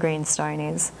with Filigree and Stone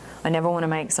is, I never want to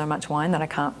make so much wine that I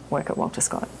can't work at Walter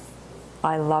Scott.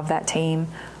 I love that team.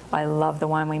 I love the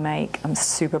wine we make. I'm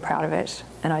super proud of it,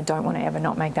 and I don't want to ever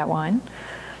not make that wine.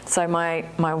 So my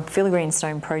Filigree and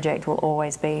Stone project will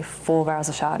always be 4 barrels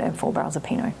of Chard and 4 barrels of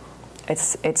Pinot.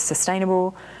 It's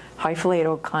sustainable. Hopefully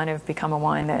it'll kind of become a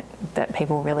wine that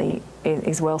people really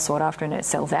is well sought after and it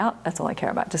sells out. That's all I care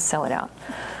about, just sell it out.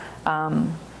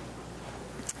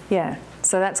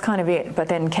 So that's kind of it. But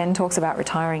then Ken talks about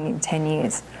retiring in 10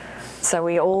 years. So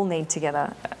we all need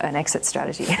together an exit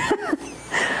strategy.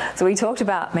 So we talked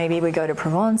about maybe we go to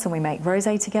Provence and we make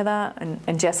rosé together.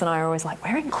 And Jess and I are always like,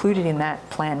 we're included in that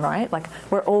plan, right? Like,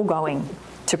 we're all going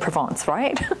to Provence,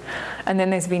 right? And then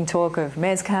there's been talk of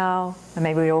mezcal, and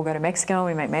maybe we all go to Mexico and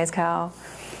we make mezcal.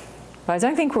 But I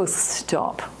don't think we'll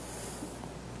stop.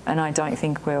 And I don't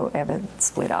think we'll ever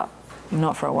split up.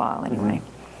 Not for a while, anyway.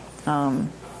 Mm-hmm.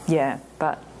 Yeah,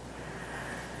 but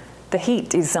the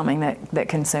heat is something that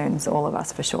concerns all of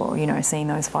us for sure. You know, seeing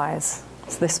those fires,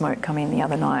 the smoke come in the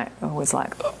other night, I was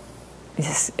like, oh,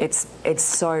 it's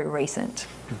so recent.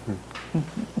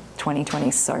 2020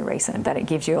 is so recent that it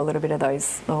gives you a little bit of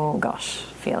those, oh gosh,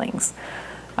 feelings.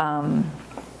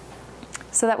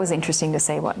 So that was interesting to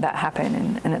see what that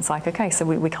happened, and it's like, okay, so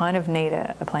we kind of need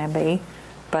a plan B,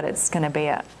 but it's going to be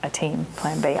a team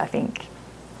plan B, I think.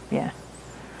 Yeah.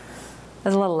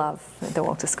 There's a lot of love with the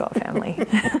Walter Scott family.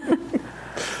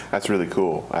 That's really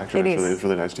cool. Actually, it's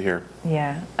really nice to hear.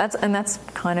 Yeah, that's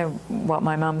kind of what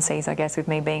my mum sees, I guess, with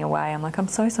me being away. I'm like, I'm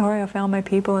so sorry, I found my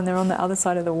people and they're on the other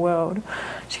side of the world.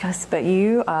 She goes, but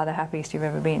you are the happiest you've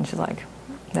ever been. She's like,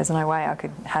 there's no way I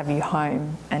could have you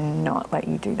home and not let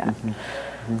you do that.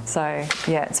 So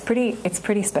yeah, it's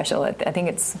pretty special. I think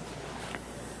it's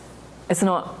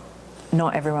not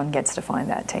everyone gets to find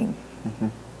that team,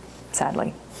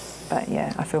 sadly. But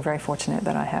yeah, I feel very fortunate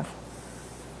that I have.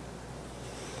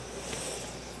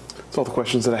 That's all the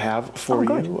questions that I have for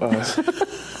you.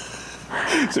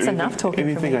 It's enough talking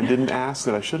anything for me. I didn't ask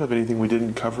that I should have? Anything we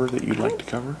didn't cover that you'd like to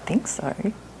cover? I think so.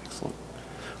 Excellent.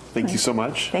 Thank you so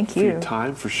much. Thank you for your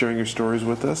time, for sharing your stories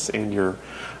with us and your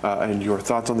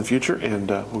thoughts on the future. And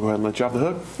we'll go ahead and let you off the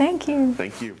hook. Thank you.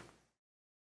 Thank you.